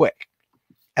cheese pretty quick.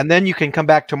 And then you can come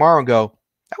back tomorrow and go,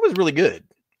 that was really good.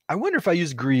 I wonder if I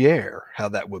used Gruyere, how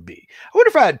that would be. I wonder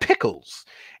if I had pickles.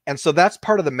 And so that's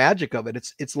part of the magic of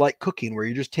it. It's like cooking, where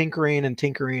you're just tinkering and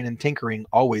tinkering and tinkering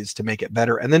always to make it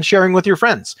better, and then sharing with your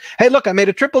friends. Hey, look, I made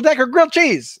a triple-decker grilled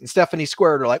cheese. And Stephanie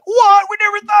squared are like, what? We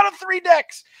never thought of 3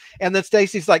 decks. And then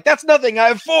Stacy's like, that's nothing. I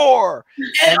have 4.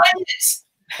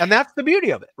 And that's the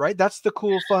beauty of it, right? That's the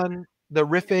cool, fun, the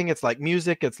riffing. It's like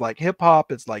music. It's like hip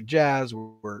hop. It's like jazz.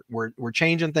 We're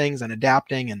changing things and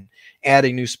adapting and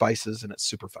adding new spices, and it's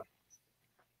super fun.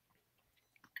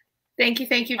 Thank you,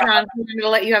 John. I'm going to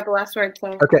let you have the last word. So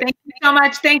okay. Thank you so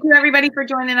much. Thank you, everybody, for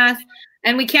joining us.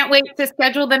 And we can't wait to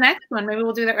schedule the next one. Maybe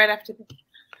we'll do that right after this.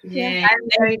 Yeah.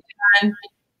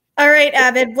 All right,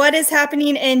 Avid, what is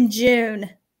happening in June?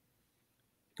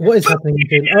 What is happening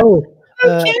in June? Oh,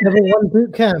 level 1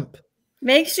 boot camp.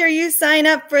 Make sure you sign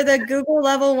up for the Google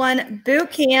Level 1 boot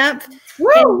camp.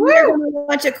 Woo, and we're going to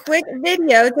watch a quick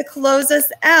video to close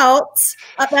us out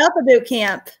about the boot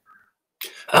camp.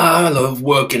 I love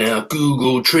working out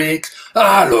Google tricks.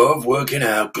 I love working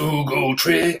out Google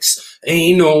tricks.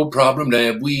 Ain't no problem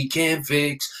that we can't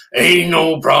fix. Ain't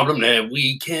no problem that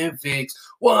we can't fix.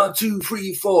 1, 2,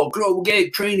 3, 4, Global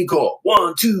Gate Training Core.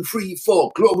 1, 2, 3,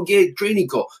 4, Global Gate Training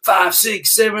Core. 5,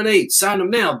 6, 7, 8, sign up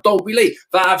now, don't be late.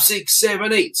 5, 6,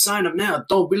 7, 8, sign up now,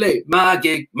 don't be late. My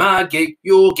gig,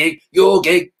 your gig,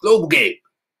 Global Gate.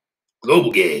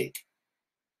 Global Gate.